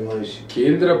ఉంటుంది ఆదిమాయిషి.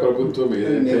 కేంద్ర ప్రభుత్వం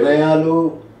నిర్ణయాలు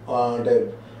అంటే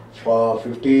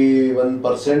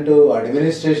 51%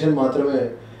 అడ్మినిస్ట్రేషన్ మాత్రమే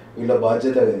వీళ్ళ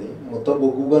బాధ్యత. కానీ మొత్తం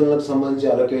బొగ్గు గనులకు సంబంధించి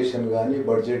అలొకేషన్ కానీ,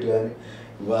 బడ్జెట్ కానీ,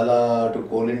 ఇవాళ అటు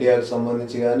కోల్ ఇండియాకి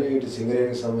సంబంధించి కానీ, ఇటు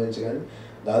సింగరేణికి సంబంధించి కానీ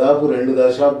దాదాపు 2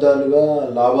 దశాబ్దాలుగా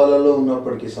లాభాలలో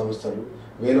ఉన్నప్పటికీ సంస్థలు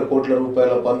వేల కోట్ల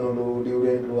రూపాయల పన్నులు,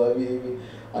 డివిడెంట్లు అవి ఇవి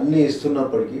అన్నీ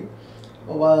ఇస్తున్నప్పటికీ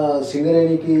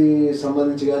సింగరేణికి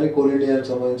సంబంధించి కానీ, కోల్ ఇండియాకి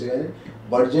సంబంధించి కానీ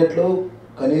బడ్జెట్లో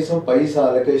కనీసం పైసా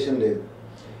అలొకేషన్ లేదు.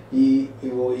 ఈ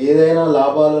ఏదైనా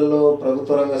లాభాలలో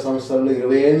ప్రభుత్వ రంగ సంస్థల్లో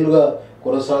 20 ఏళ్ళుగా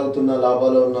కొనసాగుతున్న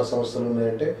లాభాలు ఉన్న సంస్థలు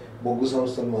ఉన్నాయంటే బొగ్గు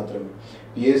సంస్థలు మాత్రమే.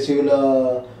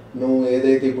 పిఎస్యులను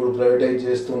ఏదైతే ఇప్పుడు ప్రైవేటైజ్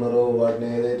చేస్తున్నారో, వాటిని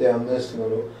ఏదైతే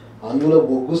అమ్మేస్తున్నారో, అందులో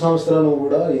బొగ్గు సంస్థలను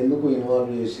కూడా ఎందుకు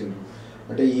ఇన్వాల్వ్ చేసిండ్రు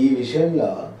అంటే ఈ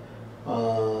విషయంలో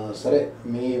సరే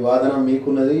మీ వాదన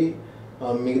మీకున్నది,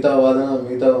 మిగతా వాదన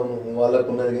మిగతా వాళ్ళకు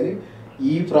ఉన్నది. కానీ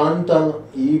ఈ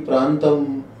ప్రాంతం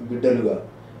బిడ్డలుగా,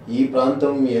 ఈ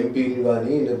ప్రాంతం ఎంపీలు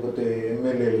కానీ లేకపోతే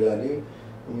ఎమ్మెల్యేలు కానీ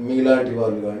మీలాంటి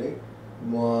వాళ్ళు కానీ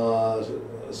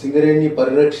సింగరేణిని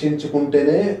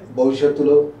పరిరక్షించుకుంటేనే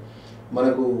భవిష్యత్తులో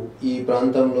మనకు ఈ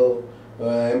ప్రాంతంలో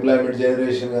ఎంప్లాయ్మెంట్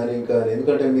జనరేషన్ కానీ ఇంకా,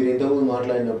 ఎందుకంటే మీరు ఇంతకుముందు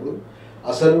మాట్లాడినప్పుడు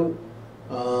అసలు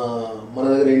మన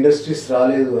దగ్గర ఇండస్ట్రీస్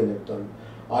రాలేదు అని చెప్తాను.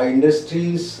 ఆ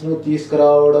ఇండస్ట్రీస్ను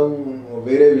తీసుకురావడం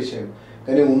వేరే విషయం,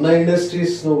 కానీ ఉన్న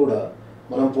ఇండస్ట్రీస్ను కూడా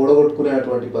మనం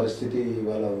పూడగొట్టుకునేటువంటి పరిస్థితి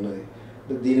ఇవాళ ఉన్నది.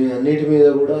 దీని అన్నిటి మీద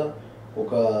కూడా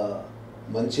ఒక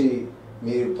మంచి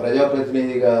మీరు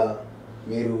ప్రజాప్రతినిధిగా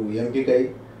మీరు ఎంపికై,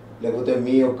 లేకపోతే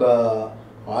మీ యొక్క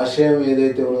ఆశయం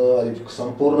ఏదైతే ఉన్నదో అది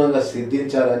సంపూర్ణంగా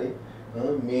సిద్ధించాలని,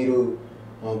 మీరు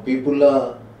పీపుల్లా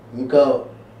ఇంకా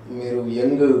మీరు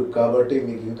యంగ్ కాబట్టి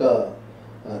మీకు ఇంకా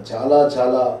చాలా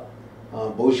చాలా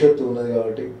భవిష్యత్తు ఉన్నది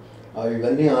కాబట్టి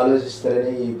ఇవన్నీ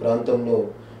ఆలోచిస్తారని ఈ ప్రాంతంలో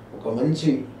ఒక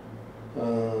మంచి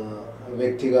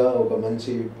వ్యక్తిగా, ఒక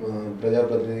మంచి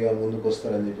ప్రజాప్రతినిధిగా ముందుకు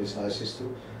వస్తారని చెప్పేసి ఆశిస్తూ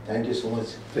thank you so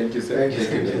much. Thank you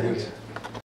sir.